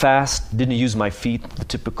fast, didn't use my feet, the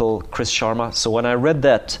typical Chris Sharma. So when I read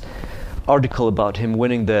that article about him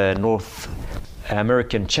winning the North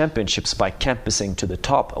American Championships by campusing to the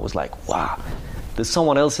top, I was like, wow, there's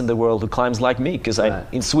someone else in the world who climbs like me. Because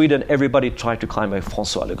in Sweden, everybody tried to climb like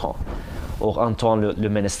François Legrand or Antoine Le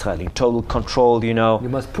Ménestrel, in total control, You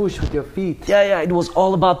must push with your feet. Yeah, it was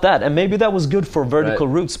all about that. And maybe that was good for vertical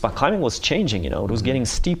routes, but climbing was changing, It was getting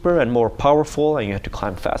steeper and more powerful, and you had to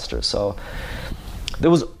climb faster. So there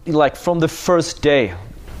was, from the first day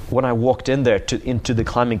when I walked in there into the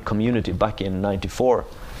climbing community back in '94,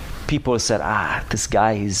 people said, this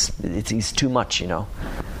guy, he's too much,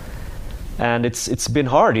 And it's been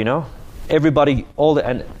hard, Everybody,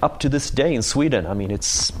 and up to this day in Sweden,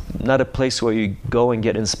 it's not a place where you go and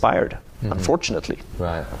get inspired, unfortunately.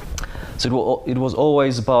 Right. So it was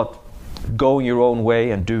always about going your own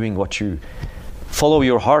way and doing what you follow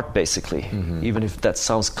your heart, basically. Even if that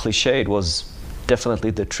sounds cliche, it was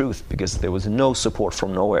definitely the truth, because there was no support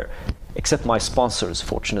from nowhere, except my sponsors,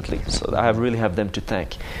 fortunately. So I really have them to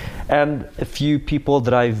thank, and a few people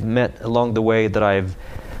that I've met along the way that I've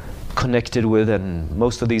connected with, and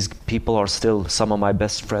most of these people are still some of my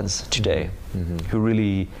best friends today, who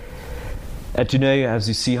really. And today, as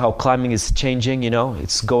you see how climbing is changing,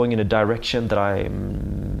 it's going in a direction that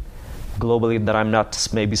I'm not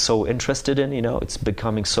maybe so interested in. It's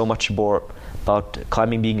becoming so much more about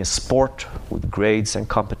climbing being a sport with grades and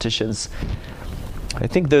competitions. I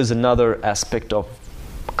think there's another aspect of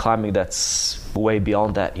climbing that's way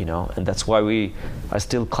beyond that, and that's why I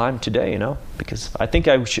still climb today, because I think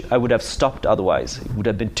I would have stopped otherwise. It would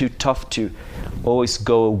have been too tough to always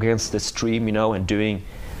go against the stream, and doing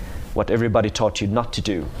what everybody taught you not to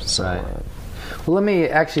do. So, right. Well, let me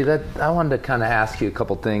I wanted to kind of ask you a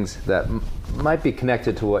couple things that might be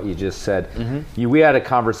connected to what you just said. We had a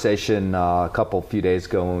conversation a few days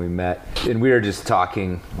ago when we met, and we were just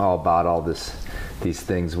talking all about all these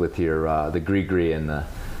things with your the gree and the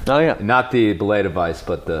not the belay device,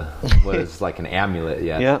 but the what is like an amulet.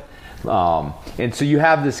 Yeah. And so you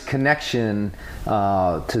have this connection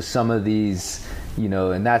to some of these,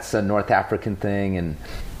 and that's a North African thing,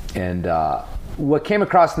 and what came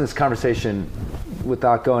across in this conversation,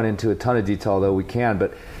 without going into a ton of detail, though we can,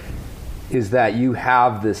 but is that you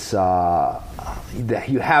have this part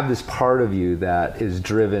of you that is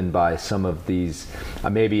driven by some of these,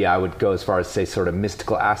 maybe I would go as far as say sort of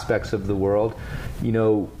mystical aspects of the world,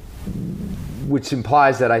 which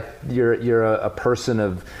implies that you're a person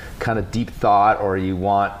of kind of deep thought, or you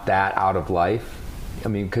want that out of life.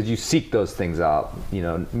 Because you seek those things out.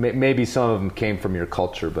 Maybe some of them came from your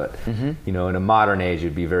culture, but in a modern age,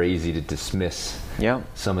 it'd be very easy to dismiss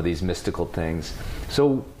some of these mystical things.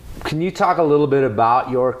 So, can you talk a little bit about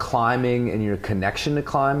your climbing and your connection to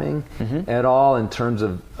climbing at all, in terms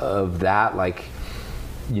of that? Like,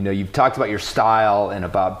 you've talked about your style and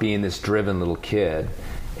about being this driven little kid,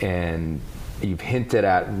 and you've hinted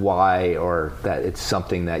at why, or that it's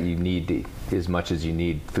something that you need as much as you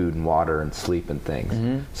need food and water and sleep and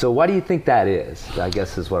things. So why do you think that is? I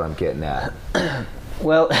guess is what I'm getting at.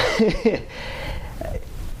 Well,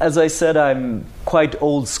 as I said, I'm quite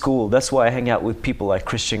old school. That's why I hang out with people like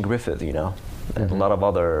Christian Griffith, and a lot of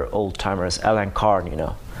other old timers, Alan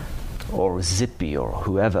Carn, or Zippy or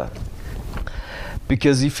whoever.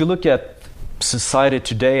 Because if you look at society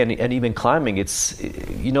today and even climbing, it's,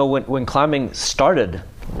 when climbing started,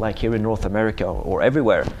 like here in North America or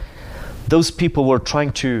everywhere, those people were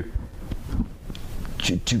trying to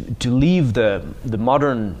leave the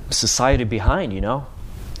modern society behind,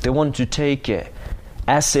 They wanted to take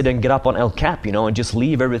acid and get up on El Cap, and just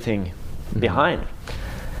leave everything behind.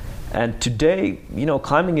 And today,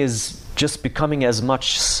 climbing is just becoming as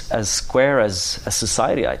much as square as a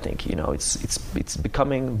society, I think. It's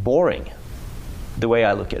becoming boring, the way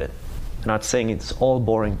I look at it. I'm not saying it's all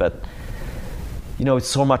boring, but, it's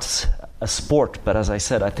so much a sport. But as I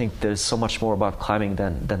said, I think there's so much more about climbing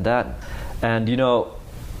than that. And,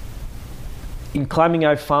 in climbing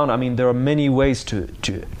I've found, there are many ways to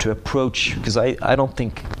approach, because I don't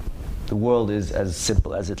think the world is as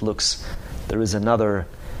simple as it looks. There is another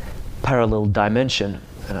parallel dimension,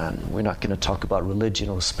 and we're not going to talk about religion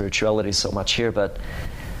or spirituality so much here,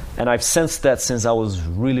 and I've sensed that since I was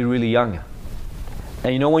really, really young.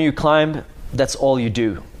 And when you climb, that's all you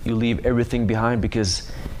do. You leave everything behind, because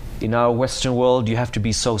in our Western world, you have to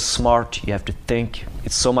be so smart, you have to think.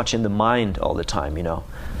 It's so much in the mind all the time,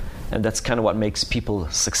 And that's kind of what makes people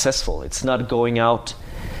successful. It's not going out,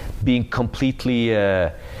 being completely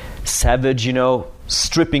savage,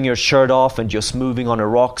 stripping your shirt off and just moving on a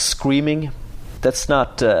rock screaming. That's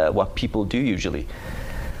not what people do usually.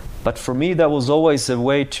 But for me, that was always a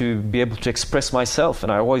way to be able to express myself.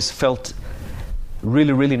 And I always felt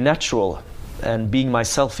really, really natural. And being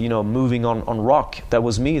myself, moving on rock, that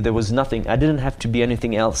was me. There was nothing. I didn't have to be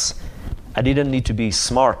anything else. I didn't need to be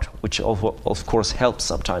smart, which of course helps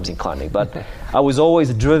sometimes in climbing. But I was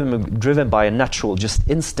always driven by a natural just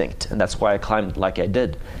instinct. And that's why I climbed like I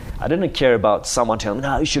did. I didn't care about someone telling me,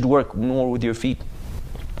 no, you should work more with your feet.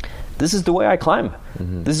 This is the way I climb.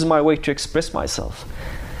 Mm-hmm. This is my way to express myself.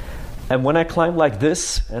 And when I climb like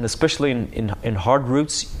this, and especially in hard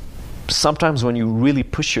routes, sometimes when you really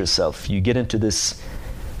push yourself, you get into this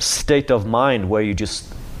state of mind where you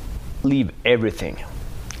just leave everything.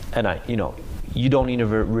 And you don't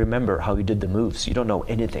even remember how you did the moves. You don't know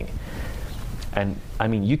anything. And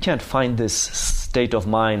you can't find this state of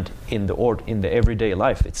mind in the everyday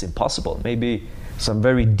life. It's impossible. Maybe some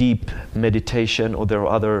very deep meditation, or there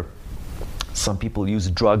are some people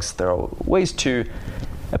use drugs. There are ways to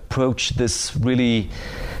approach this really,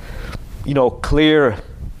 clear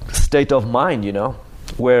state of mind,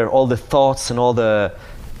 where all the thoughts and all the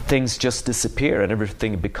things just disappear and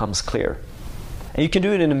everything becomes clear. And you can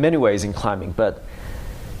do it in many ways in climbing, but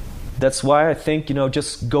that's why I think,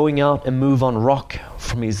 just going out and move on rock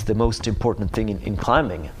for me is the most important thing in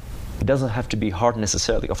climbing. It doesn't have to be hard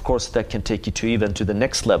necessarily. Of course, that can take you to the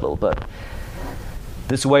next level, but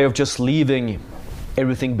this way of just leaving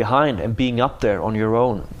everything behind and being up there on your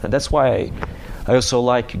own. And that's why I also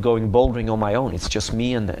like going bouldering on my own. It's just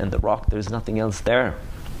me and the rock. There's nothing else there.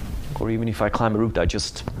 Or even if I climb a route, I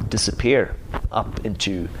just disappear up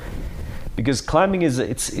into... Because climbing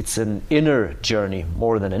it's an inner journey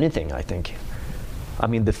more than anything, I think.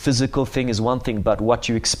 The physical thing is one thing, but what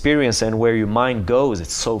you experience and where your mind goes,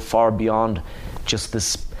 it's so far beyond just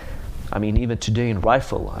this. Even today in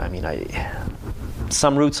Rifle,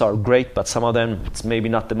 some routes are great, but some of them, it's maybe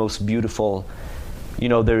not the most beautiful.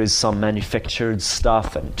 There is some manufactured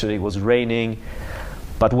stuff, and today it was raining.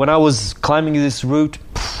 But when I was climbing this route,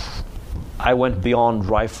 I went beyond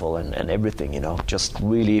Rifle and everything, just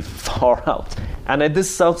really far out. And this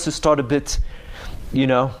sounds to start a bit,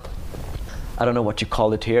 I don't know what you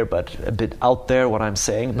call it here, but a bit out there, what I'm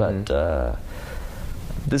saying. Mm-hmm. But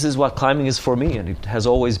this is what climbing is for me, and it has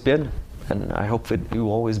always been. And I hope it will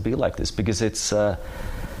always be like this, because it's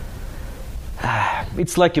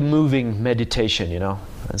like a moving meditation,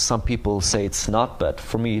 And some people say it's not, but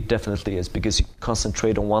for me it definitely is, because you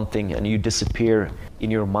concentrate on one thing and you disappear in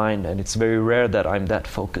your mind, and it's very rare that I'm that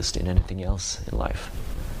focused in anything else in life.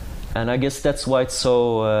 And I guess that's why it's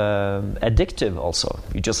so addictive also.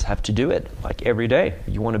 You just have to do it, like every day.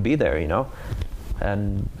 You want to be there,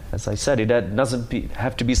 And as I said, it doesn't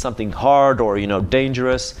have to be something hard or,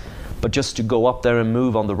 dangerous, but just to go up there and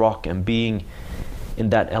move on the rock and being in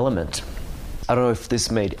that element. I don't know if this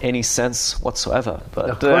made any sense whatsoever, but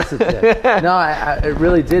of course it did. No, it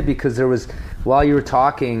really did, because there was, while you were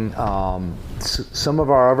talking, some of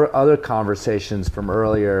our other conversations from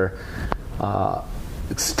earlier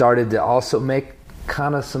started to also make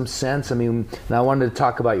kind of some sense. And I wanted to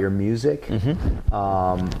talk about your music,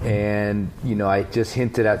 mm-hmm. And I just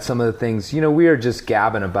hinted at some of the things we were just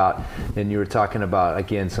gabbing about, and you were talking about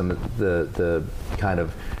again some of the kind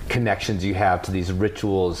of connections you have to these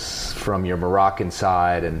rituals from your Moroccan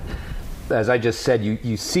side. And as I just said,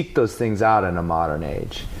 you seek those things out in a modern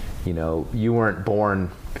age. You weren't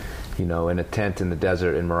born in a tent in the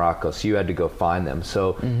desert in Morocco, so you had to go find them.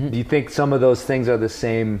 So mm-hmm. Do you think some of those things are the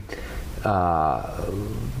same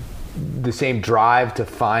drive to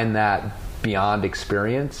find that beyond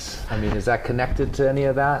experience? Is that connected to any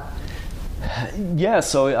of that? Yeah,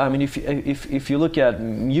 so I mean, if you look at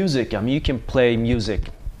music, I mean, you can play music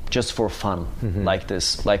just for fun, like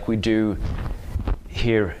this, like we do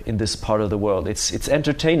here in this part of the world. It's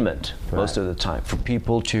entertainment most of the time for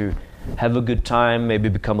people to have a good time, maybe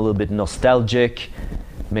become a little bit nostalgic,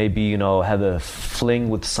 maybe, you know, have a fling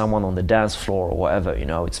with someone on the dance floor or whatever, you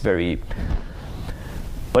know. It's very...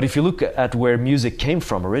 But if you look at where music came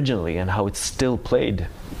from originally and how it's still played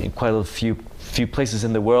in quite a few places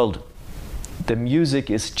in the world, the music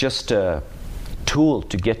is just a tool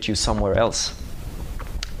to get you somewhere else,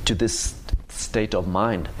 to this state of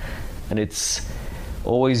mind. And it's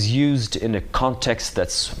always used in a context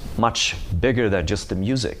that's much bigger than just the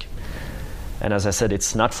music. And as I said,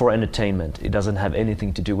 it's not for entertainment. It doesn't have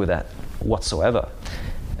anything to do with that whatsoever.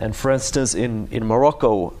 And for instance, in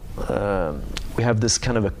Morocco, we have this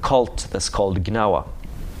kind of a cult that's called Gnawa.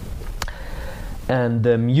 And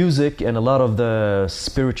the music and a lot of the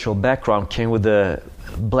spiritual background came with the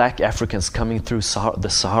black Africans coming through the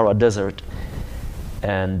Sahara Desert.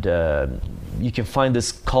 And you can find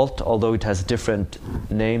this cult, although it has different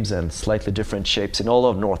names and slightly different shapes, in all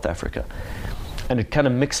of North Africa. And it kind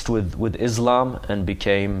of mixed with Islam and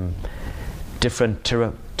became different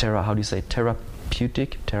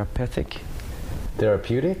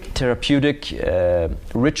therapeutic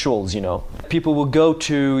rituals, you know. People will go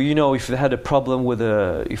to, you know, if they had a problem with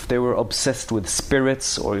if they were obsessed with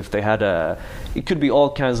spirits, or if they had it could be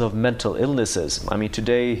all kinds of mental illnesses. I mean,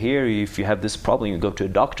 today here, if you have this problem, you go to a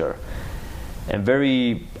doctor. And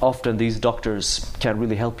very often these doctors can't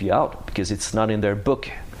really help you out because it's not in their book.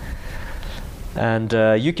 And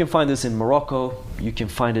you can find this in Morocco, you can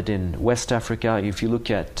find it in West Africa. If you look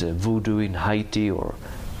at voodoo in Haiti or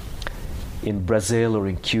in Brazil or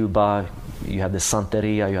in Cuba, you have the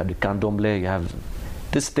Santeria, you have the Candomblé, you have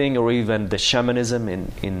this thing, or even the shamanism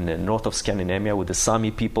in the north of Scandinavia with the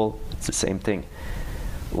Sami people. It's the same thing.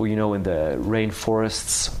 Or, you know, in the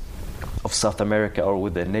rainforests of South America, or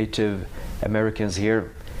with the Native Americans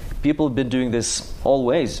here. People have been doing this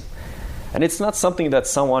always. And it's not something that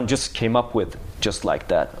someone just came up with just like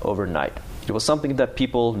that overnight. It was something that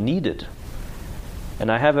people needed. And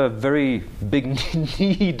I have a very big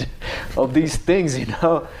need of these things, you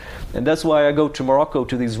know. And that's why I go to Morocco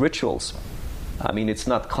to these rituals. I mean, it's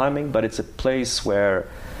not climbing, but it's a place where,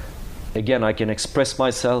 again, I can express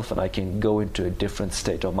myself and I can go into a different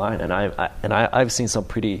state of mind. And I've seen some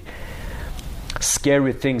pretty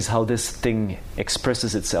scary things, how this thing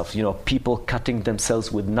expresses itself. You know, people cutting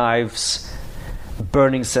themselves with knives,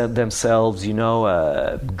 burning themselves, you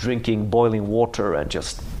know, drinking boiling water, and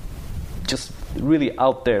just really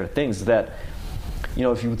out there things that, you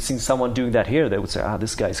know, if you would see someone doing that here, they would say,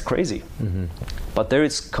 this guy is crazy. Mm-hmm. But there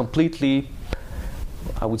it's completely,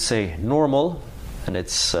 I would say, normal, and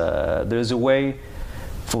it's there's a way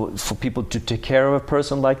for people to take care of a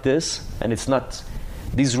person like this, and it's not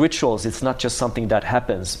these rituals. It's not just something that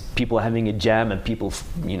happens. People having a jam and people,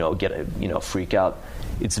 you know, freak out.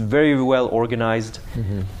 It's very well organized.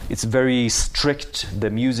 Mm-hmm. It's very strict. The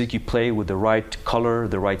music you play with the right color,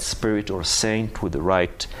 the right spirit or saint, with the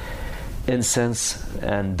right incense,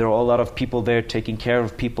 and there are a lot of people there taking care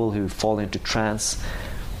of people who fall into trance.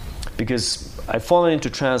 Because I've fallen into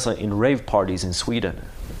trance in rave parties in Sweden,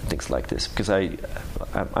 things like this, because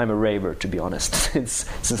I'm a raver, to be honest,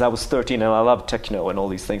 since I was 13, and I love techno and all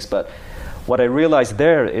these things. But what I realized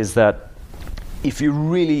there is that if you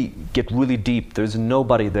really get really deep, there's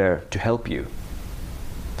nobody there to help you.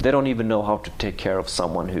 They don't even know how to take care of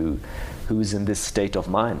someone who is in this state of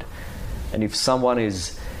mind. And if someone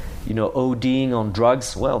is, you know, ODing on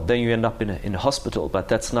drugs, well, then you end up in a hospital. But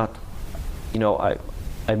that's not, you know,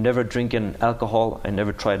 I've never drinking alcohol. I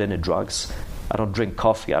never tried any drugs. I don't drink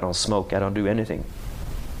coffee. I don't smoke. I don't do anything.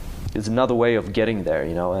 There's another way of getting there,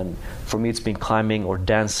 you know. And for me, it's been climbing or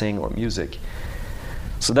dancing or music.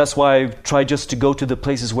 So that's why I try just to go to the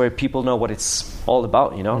places where people know what it's all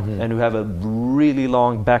about, you know, mm-hmm. and who have a really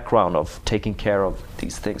long background of taking care of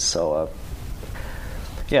these things. So,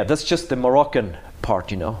 yeah, that's just the Moroccan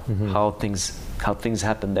part, you know, mm-hmm. how things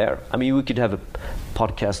happen there. I mean, we could have a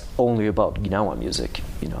podcast only about Gnawa music,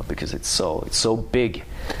 you know, because it's so big.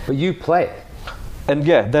 But you play, and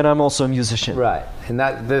yeah, then I'm also a musician, right? And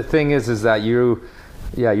that the thing is that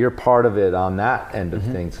you're part of it on that end of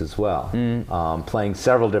mm-hmm. things as well, mm-hmm. Playing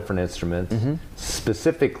several different instruments, mm-hmm.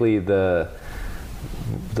 specifically the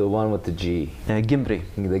one with the G, gimbri.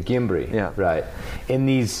 The gimbri, yeah, right. In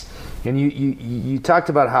these, and you talked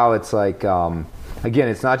about how it's like again,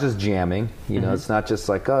 it's not just jamming. It's not just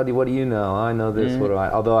like, oh, what do you know? I know this. What do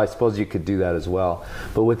I? Although I suppose you could do that as well.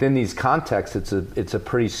 But within these contexts, it's a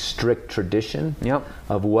pretty strict tradition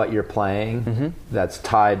of what you're playing that's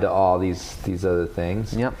tied to all these other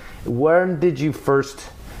things. Yep. When did you first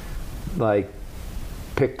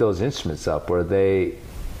pick those instruments up?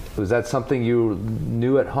 Was that something you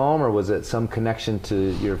knew at home, or was it some connection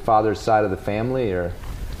to your father's side of the family, or?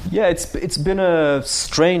 Yeah, it's been a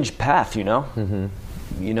strange path,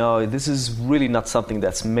 This is really not something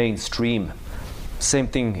that's mainstream. Same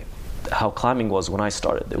thing how climbing was when I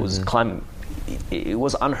started. It was climbing. It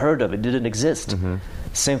was unheard of. It didn't exist.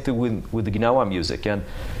 Same thing with the Gnawa music. And,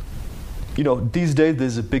 these days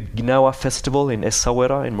there's a big Gnawa festival in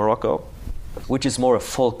Essaouira in Morocco, which is more a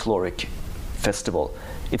folkloric festival.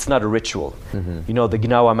 It's not a ritual. The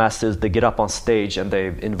Gnawa masters, they get up on stage and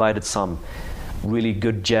they've invited some really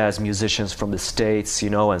good jazz musicians from the States,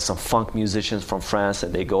 and some funk musicians from France,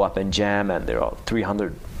 and they go up and jam, and there are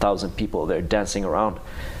 300,000 people there dancing around.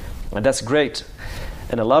 And that's great.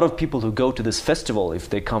 And a lot of people who go to this festival, if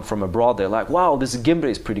they come from abroad, they're like, wow, this gimbri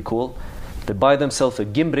is pretty cool. They buy themselves a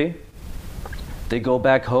gimbri. They go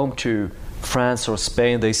back home to France or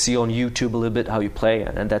Spain. They see on YouTube a little bit how you play,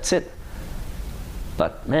 and that's it.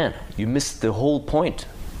 But man, you missed the whole point.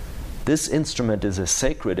 This instrument is a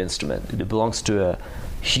sacred instrument. It belongs to a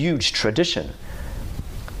huge tradition.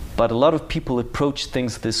 But a lot of people approach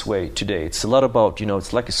things this way today. It's a lot about,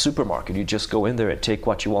 it's like a supermarket. You just go in there and take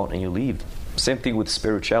what you want and you leave. Same thing with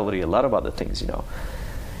spirituality, a lot of other things,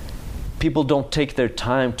 People don't take their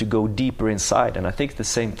time to go deeper inside. And I think the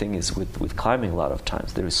same thing is with climbing a lot of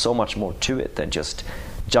times. There is so much more to it than just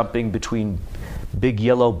jumping between big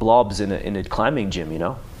yellow blobs in a climbing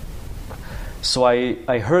gym, So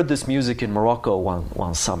I heard this music in Morocco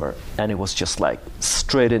one summer, and it was just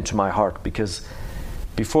straight into my heart, because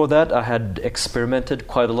before that I had experimented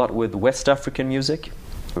quite a lot with West African music.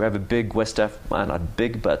 We have a big not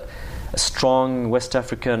big, but a strong West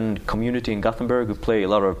African community in Gothenburg who play a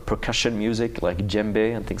lot of percussion music like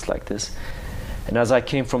djembe and things like this. And as I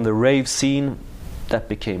came from the rave scene, that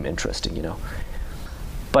became interesting,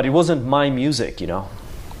 But it wasn't my music,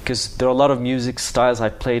 because there are a lot of music styles. I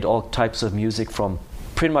played all types of music from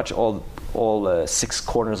pretty much all 6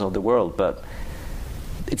 corners of the world, but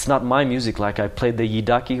it's not my music. I played the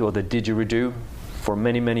yidaki or the didgeridoo for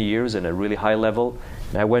many, many years at a really high level.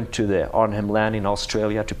 And I went to the Arnhem Land in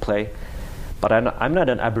Australia to play. But I'm not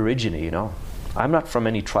an aborigine, I'm not from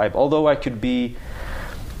any tribe. Although I could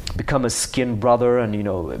become a skin brother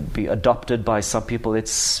and be adopted by some people,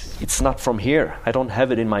 it's not from here. I don't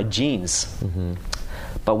have it in my genes.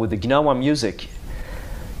 But with the Gnawa music,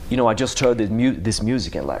 I just heard this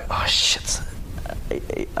music and oh shit,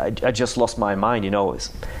 I just lost my mind. I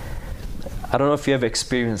don't know if you ever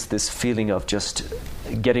experienced this feeling of just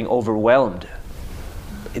getting overwhelmed.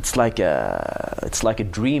 It's like a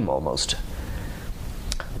dream almost.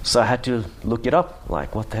 So I had to look it up.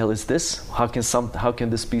 What the hell is this? How can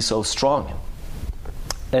this be so strong?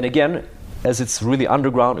 And again, as it's really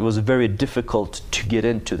underground, it was very difficult to get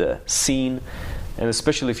into the scene, and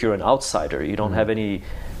especially if you're an outsider, you don't have any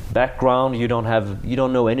background, you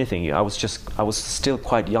don't know anything. I was still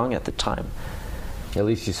quite young at the time. At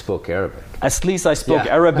least you spoke Arabic. At least I spoke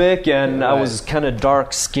Arabic, and I was kind of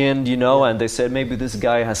dark-skinned, and they said maybe this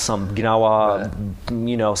guy has some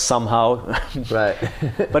Gnawa, somehow. Right.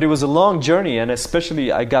 But it was a long journey, and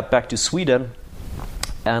especially I got back to Sweden,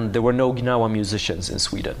 and there were no Gnawa musicians in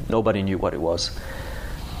Sweden. Nobody knew what it was.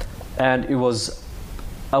 And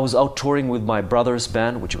I was out touring with my brother's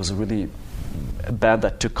band, which was a band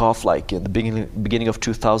that took off in the beginning of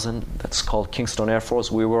 2000. That's called Kingston Air Force.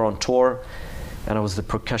 We were on tour, and I was the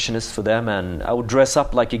percussionist for them, and I would dress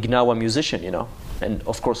up like a Gnawa musician, and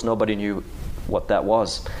of course nobody knew what that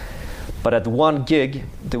was. But at one gig,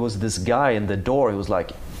 there was this guy in the door.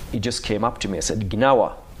 He just came up to me and said,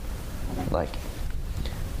 Gnawa.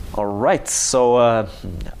 All right, so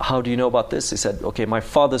how do you know about this? He said, okay, my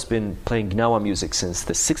father's been playing Gnawa music since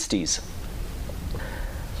the 60s.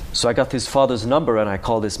 So I got his father's number, and I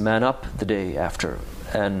called this man up the day after.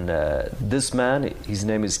 And this man, his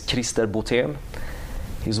name is Christer Botén.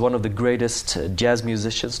 He's one of the greatest jazz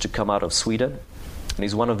musicians to come out of Sweden. And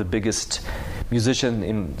he's one of the biggest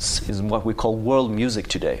musicians in what we call world music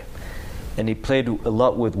today. And he played a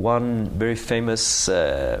lot with one very famous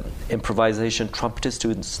improvisation trumpetist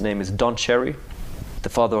whose name is Don Cherry, the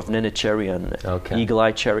father of Nene Cherry and Eagle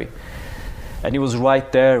Eye Cherry. And he was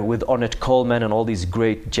right there with Ornette Coleman and all these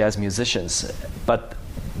great jazz musicians. But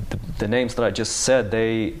the names that I just said,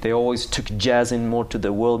 they always took jazz in more to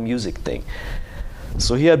the world music thing.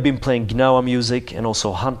 So he had been playing Gnawa music and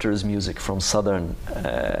also hunters music from southern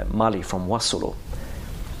Mali, from Wasolo.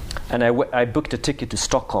 And I booked a ticket to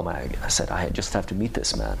Stockholm. I said, I just have to meet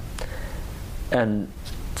this man. And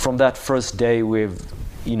from that first day, we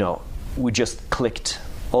just clicked.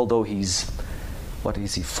 Although he's,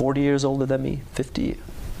 40 years older than me?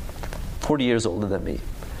 40 years older than me.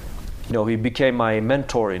 He became my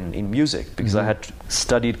mentor in music because I had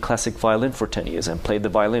studied classic violin for 10 years and played the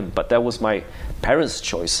violin. But that was my parents'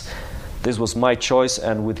 choice. This was my choice.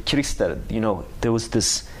 And with Christer, there was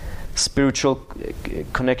this spiritual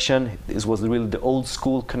connection. This was really the old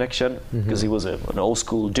school connection because he was an old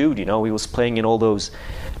school dude. He was playing in all those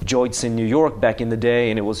joints in New York back in the day,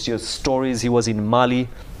 and it was just stories. He was in Mali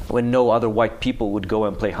when no other white people would go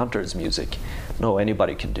and play hunters music. No,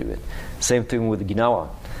 anybody can do it. Same thing with Gnawa.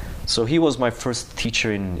 So he was my first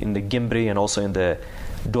teacher in the Gimbri and also in the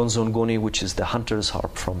Donzongoni, which is the hunter's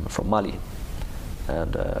harp from Mali.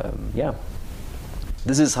 And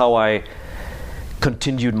this is how I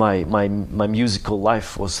continued my musical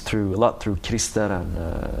life, was through Christer. And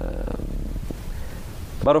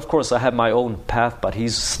but of course I have my own path, but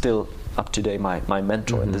he's still up to date, my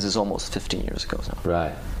mentor, and this is almost 15 years ago now.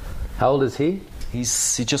 Right. How old is he? He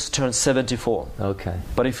just turned 74. Okay.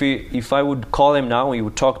 But if I would call him now, you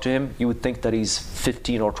would talk to him, you would think that he's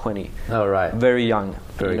 15 or 20. Oh, right. Very young,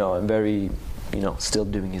 and very, still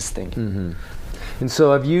doing his thing. Mm-hmm. And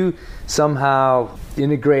so have you somehow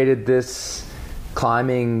integrated this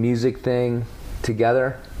climbing music thing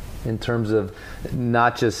together in terms of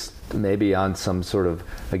not just maybe on some sort of,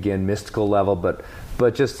 again, mystical level, but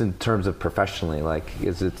just in terms of professionally? Like,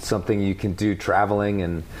 is it something you can do traveling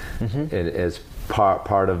and as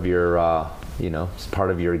part of your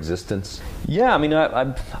part of your existence? Yeah, I mean,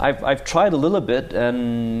 I've tried a little bit,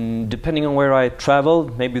 and depending on where I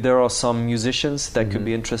travel, maybe there are some musicians that could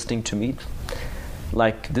be interesting to meet.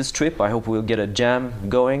 Like this trip, I hope we'll get a jam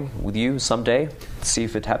going with you someday. See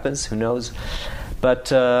if it happens. Who knows? But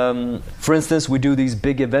for instance, we do these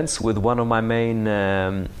big events with one of my main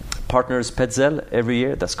partners, Petzel, every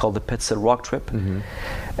year. That's called the Petzel Rock Trip, and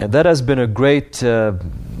that has been a great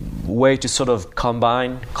way to sort of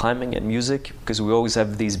combine climbing and music, because we always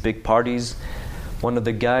have these big parties. One of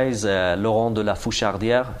the guys, Laurent de la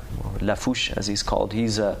Fouchardière, or Lafouche as he's called,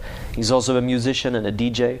 he's also a musician and a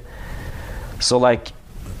DJ. So like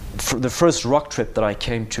for the first rock trip that I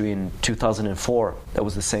came to in 2004, that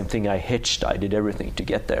was the same thing. I hitched, I did everything to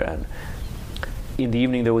get there, and in the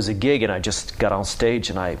evening there was a gig, and I just got on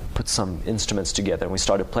stage and I put some instruments together and we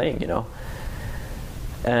started playing,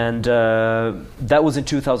 And that was in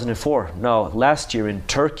 2004. Now, last year in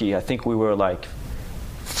Turkey, I think we were like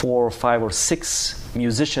 4 or 5 or 6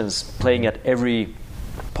 musicians playing at every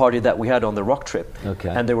party that we had on the rock trip. Okay.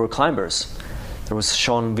 And they were climbers. There was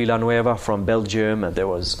Sean Villanueva from Belgium, and there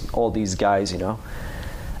was all these guys,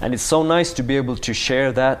 And it's so nice to be able to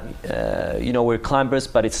share that. We're climbers,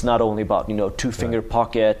 but it's not only about, 2-finger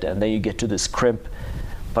pocket, and then you get to this crimp,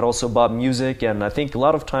 but also about music. And I think a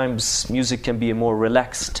lot of times music can be a more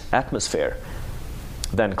relaxed atmosphere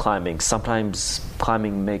than climbing. Sometimes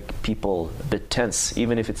climbing make people a bit tense,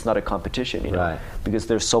 even if it's not a competition, Right. because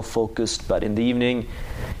they're so focused. But in the evening,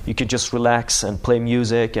 you can just relax and play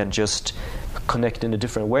music and just connect in a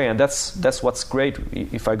different way. And that's what's great.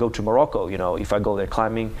 If I go to Morocco, if I go there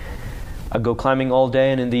climbing, I go climbing all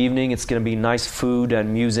day, and in the evening it's going to be nice food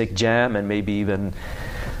and music, jam, and maybe even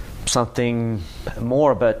something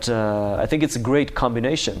more. But I think it's a great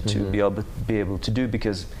combination to be able to do,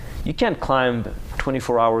 because you can't climb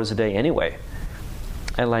 24 hours a day anyway.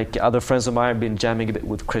 And like other friends of mine, I've been jamming a bit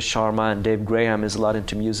with Chris Sharma, and Dave Graham is a lot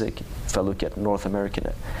into music. If I look at North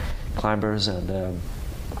American climbers, and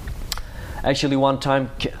actually one time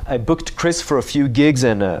I booked Chris for a few gigs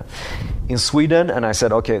in Sweden, and I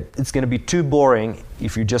said, okay, it's going to be too boring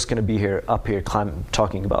if you're just going to be up here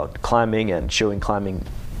talking about climbing and showing climbing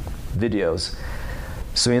videos.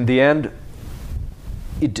 So in the end,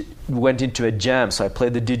 it went into a jam. So I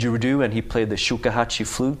played the didgeridoo and he played the shukahachi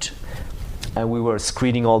flute, and we were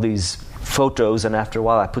screening all these photos, and after a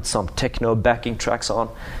while I put some techno backing tracks on,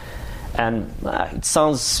 and it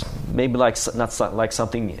sounds maybe not like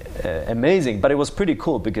something amazing, but it was pretty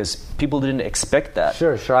cool because people didn't expect that.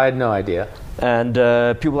 Sure, I had no idea. And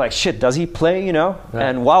people were like, shit, does he play, Right.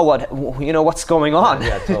 And wow, what's going on?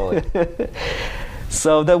 Yeah, totally.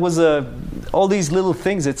 So that was all these little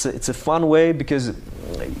things. It's a fun way, because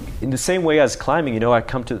in the same way as climbing, I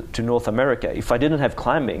come to North America. If I didn't have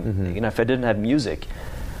climbing, if I didn't have music,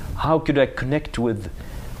 how could I connect with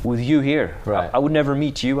you here? Right. I would never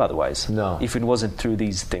meet you otherwise. No. If it wasn't through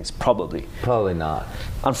these things, probably not.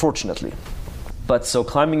 Unfortunately. But so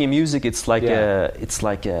climbing in music, it's like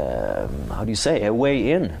Yeah. how do you say, a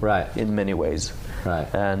way in, Right. in many ways. Right.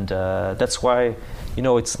 And that's why,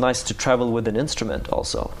 it's nice to travel with an instrument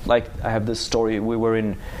also. Like I have this story.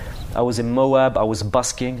 I was in Moab. I was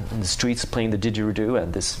busking in the streets playing the didgeridoo,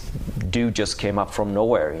 and this dude just came up from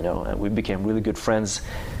nowhere, and we became really good friends.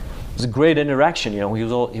 It was a great interaction.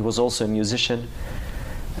 He was also a musician.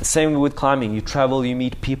 Same with climbing. You travel, you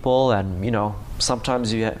meet people, and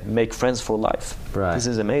sometimes you make friends for life. Right. This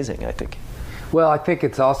is amazing, I think. Well, I think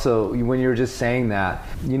it's also, when you were just saying that,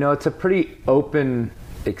 it's a pretty open,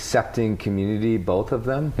 accepting community, both of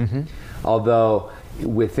them. Mm-hmm. Although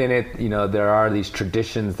within it, there are these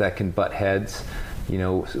traditions that can butt heads,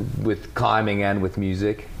 with climbing and with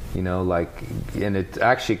music, and it's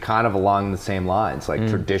actually kind of along the same lines, like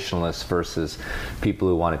traditionalists versus people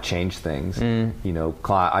who want to change things.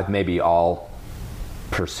 Maybe all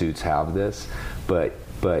pursuits have this, but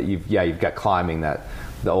you've got climbing, that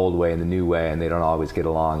the old way and the new way, and they don't always get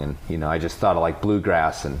along. And I just thought of like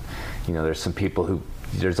bluegrass, and there's some people who,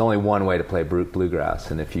 there's only one way to play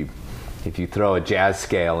bluegrass, and if you throw a jazz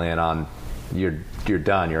scale in on, you're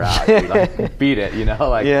done, you're out. You beat it,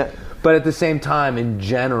 Yeah. But at the same time, in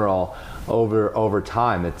general, over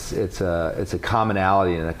time, it's a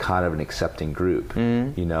commonality and a kind of an accepting group.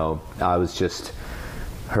 I was just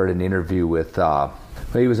heard an interview with.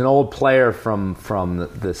 He was an old player from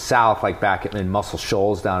the South, like back in Muscle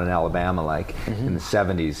Shoals down in Alabama, like in the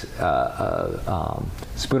 70s.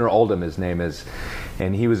 Spooner Oldham, his name is,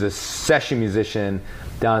 and he was a session musician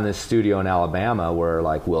down in this studio in Alabama where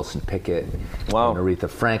like Wilson Pickett Wow. and Aretha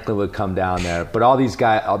Franklin would come down there. But all these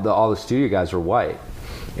guys, all the studio guys were white,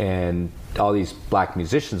 and all these black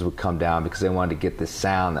musicians would come down because they wanted to get this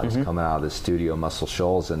sound that was coming out of the studio, Muscle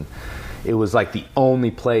Shoals, and it was like the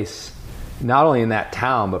only place, not only in that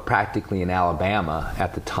town, but practically in Alabama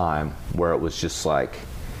at the time, where it was just like,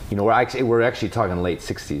 we're actually talking late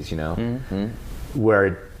 60s,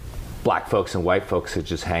 where black folks and white folks would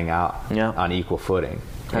just hang out on equal footing.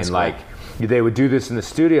 That's and like, they would do this in the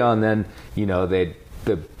studio, and then, the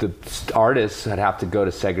artists would have to go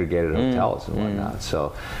to segregated hotels and whatnot.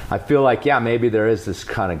 So I feel like, maybe there is this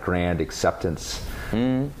kind of grand acceptance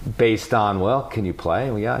based on, well, can you play?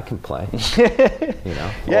 Well, yeah, I can play.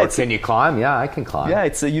 Or can you climb? Yeah, I can climb. Yeah,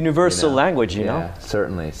 it's a universal language, Yeah,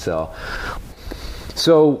 certainly. So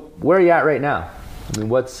where are you at right now? I mean,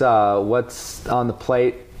 what's on the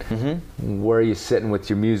plate? Where are you sitting with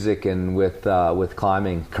your music and with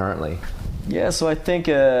climbing currently? Yeah, so I think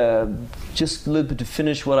just a little bit to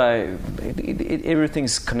finish what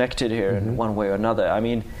everything's connected here in one way or another. I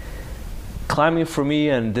mean, climbing for me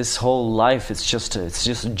and this whole life, it's just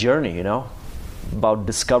a journey, about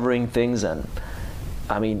discovering things. And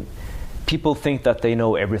I mean, people think that they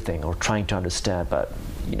know everything or trying to understand, but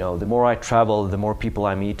the more I travel, the more people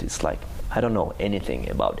I meet, it's like I don't know anything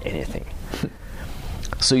about anything.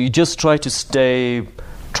 So you just try to stay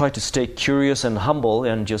curious and humble,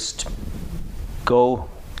 and just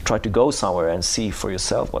try to go somewhere and see for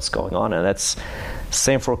yourself what's going on. And that's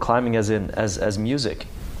same for climbing as music.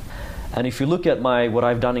 And if you look at what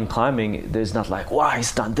I've done in climbing, there's not like, wow,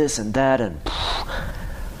 he's done this and that,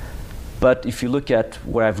 but if you look at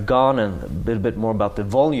where I've gone and a little bit more about the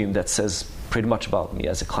volume, that says pretty much about me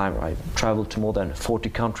as a climber. I've traveled to more than 40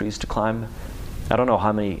 countries to climb. I don't know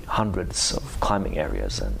how many hundreds of climbing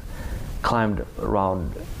areas, and climbed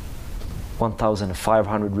around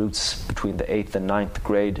 1,500 routes between the 8th and 9th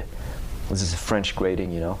grade. This is a French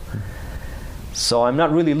grading, So I'm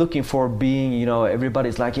not really looking for being,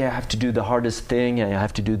 everybody's like, I have to do the hardest thing, and I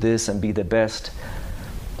have to do this and be the best.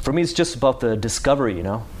 For me, it's just about the discovery,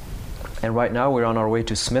 And right now we're on our way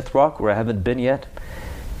to Smith Rock, where I haven't been yet.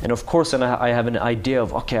 And of course, I have an idea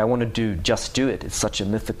of, I want to do it. It's such a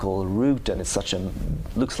mythical route, and it's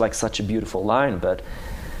looks like such a beautiful line. But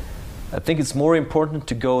I think it's more important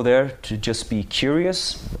to go there to just be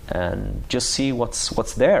curious and just see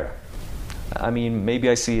what's there. I mean, maybe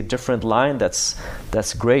I see a different line. That's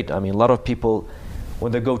great. I mean, a lot of people,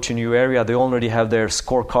 when they go to a new area, they already have their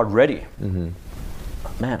scorecard ready.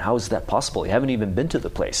 Man, how is that possible? You haven't even been to the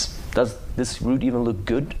place. Does this route even look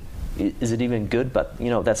good? Is it even good? But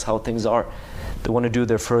that's how things are. They want to do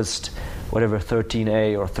their first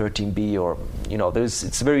 13A or 13B, or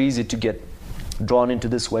it's very easy to get drawn into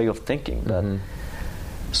this way of thinking. But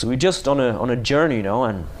so we're just on a journey,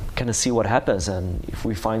 and kind of see what happens. And if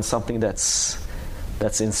we find something that's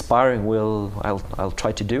inspiring, I'll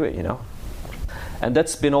try to do it. And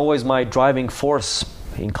that's been always my driving force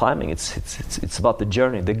in climbing. It's about the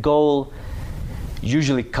journey. The goal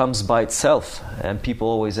usually comes by itself, and people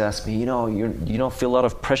always ask me, you don't feel a lot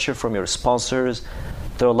of pressure from your sponsors?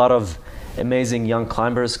 There are a lot of amazing young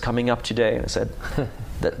climbers coming up today. And I said,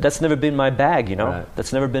 that's never been my bag, you know. Right.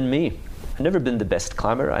 That's never been me. I've never been the best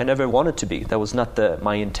climber. I never wanted to be. That was not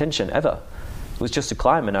my intention ever. It was just to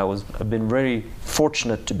climb, and I've been very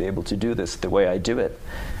fortunate to be able to do this the way I do it.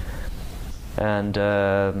 And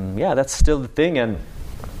that's still the thing. And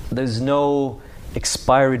there's no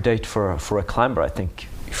expiry date for a climber. I think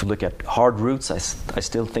if you look at hard routes, I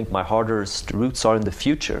still think my hardest routes are in the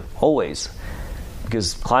future, always.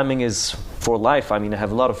 Because climbing is for life. I mean, I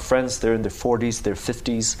have a lot of friends, they're in their 40s, their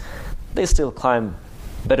 50s. They still climb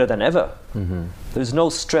better than ever. Mm-hmm. There's no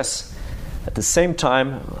stress. At the same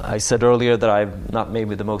time, I said earlier that I'm not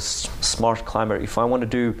maybe the most smart climber. If I want to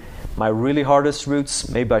do my really hardest routes,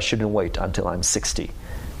 maybe I shouldn't wait until I'm 60.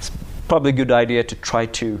 It's probably a good idea to try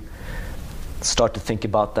to start to think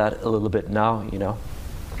about that a little bit now, you know.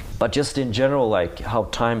 But just in general, like how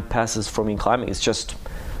time passes for me in climbing, it's just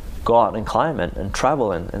go out and climb and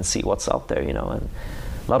travel and see what's out there, you know. And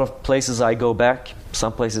a lot of places I go back,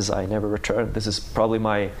 some places I never return. This is probably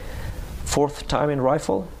my 4th time in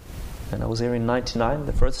rifle, and I was here in 99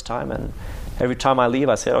 the first time, and every time I leave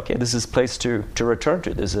I say, okay, this is a place to return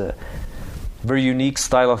to. There's a very unique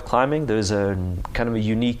style of climbing. There's a kind of a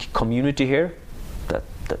unique community here that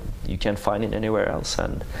you can't find it anywhere else,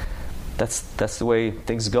 and that's the way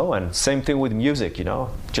things go. And same thing with music, you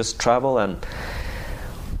know, just travel. And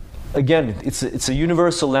again, it's a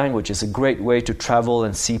universal language. It's a great way to travel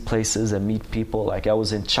and see places and meet people. Like I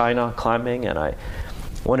was in China climbing, and I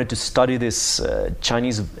wanted to study this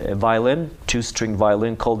Chinese violin, 2-string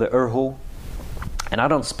violin called the erhu. And I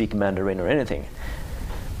don't speak Mandarin or anything,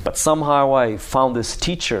 but somehow I found this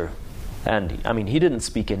teacher, and I mean, he didn't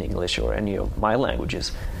speak any English or any of my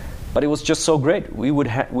languages, but it was just so great. We would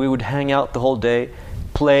hang out the whole day,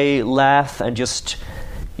 play, laugh, and just,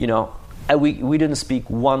 you know, and we didn't speak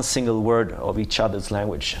one single word of each other's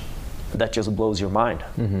language. That just blows your mind,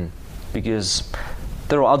 mm-hmm. because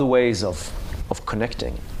there are other ways of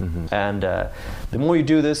connecting, mm-hmm. and the more you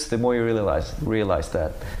do this, the more you realize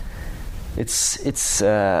that it's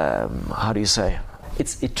how do you say?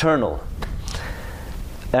 It's eternal.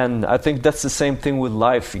 And I think that's the same thing with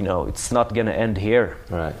life, you know. It's not going to end here.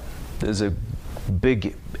 Right. There's a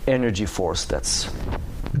big energy force that's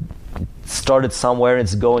started somewhere and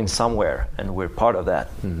it's going somewhere, and we're part of that.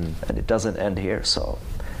 Mm-hmm. And it doesn't end here. So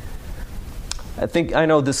I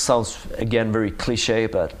know this sounds, again, very cliche,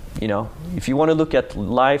 but, you know, if you want to look at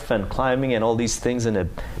life and climbing and all these things in a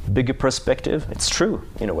bigger perspective, it's true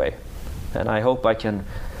in a way. And I hope I can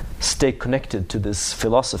stay connected to this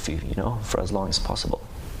philosophy, you know, for as long as possible.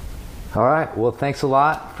 All right. Well, thanks a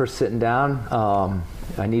lot for sitting down.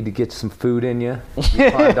 I need to get some food in you.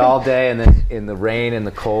 You climbed all day and then in the rain and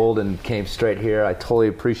the cold and came straight here. I totally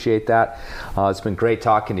appreciate that. It's been great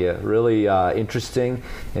talking to you. Really interesting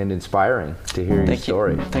and inspiring to hear your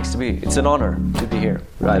story. Thanks to me. It's an honor to be here.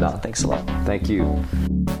 Right on. Thanks a lot. Thank you.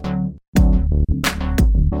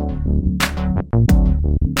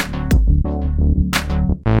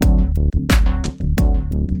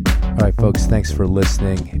 All right, folks, thanks for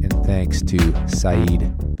listening, and thanks to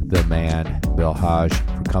Saeed, the man, Belhaj,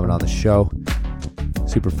 for coming on the show.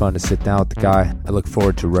 Super fun to sit down with the guy. I look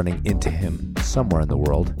forward to running into him somewhere in the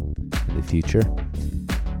world in the future.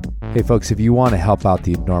 Hey, folks, if you want to help out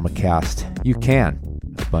the Enormocast, you can.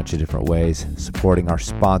 A bunch of different ways. Supporting our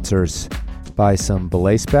sponsors. Buy some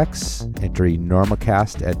belay specs. Enter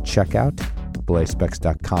Enormocast at checkout,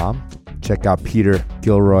 belayspecs.com. Check out Peter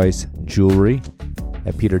Gilroy's jewelry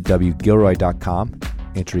at peterwgilroy.com.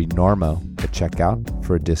 Enter Normo at checkout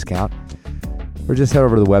for a discount. Or just head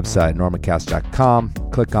over to the website, normocast.com.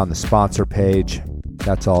 Click on the sponsor page.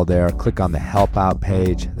 That's all there. Click on the help out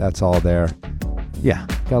page. That's all there. Yeah,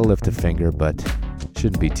 gotta lift a finger, but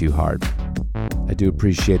shouldn't be too hard. I do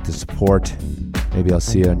appreciate the support. Maybe I'll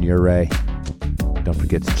see you on your Ray. Don't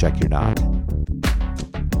forget to check your knot.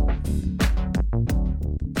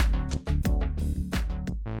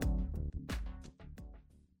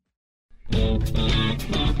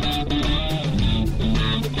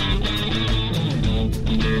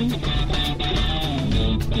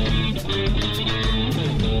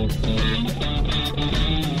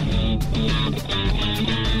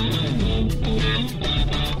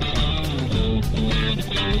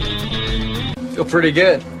 Feel pretty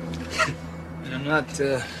good. And I'm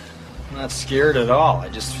not scared at all. I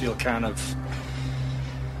just feel kind of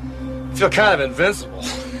invincible.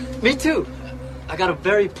 Me too. I got a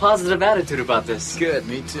very positive attitude about this. Good,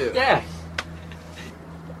 me too. Yeah.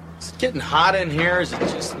 Is it getting hot in here, or is it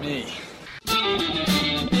just me?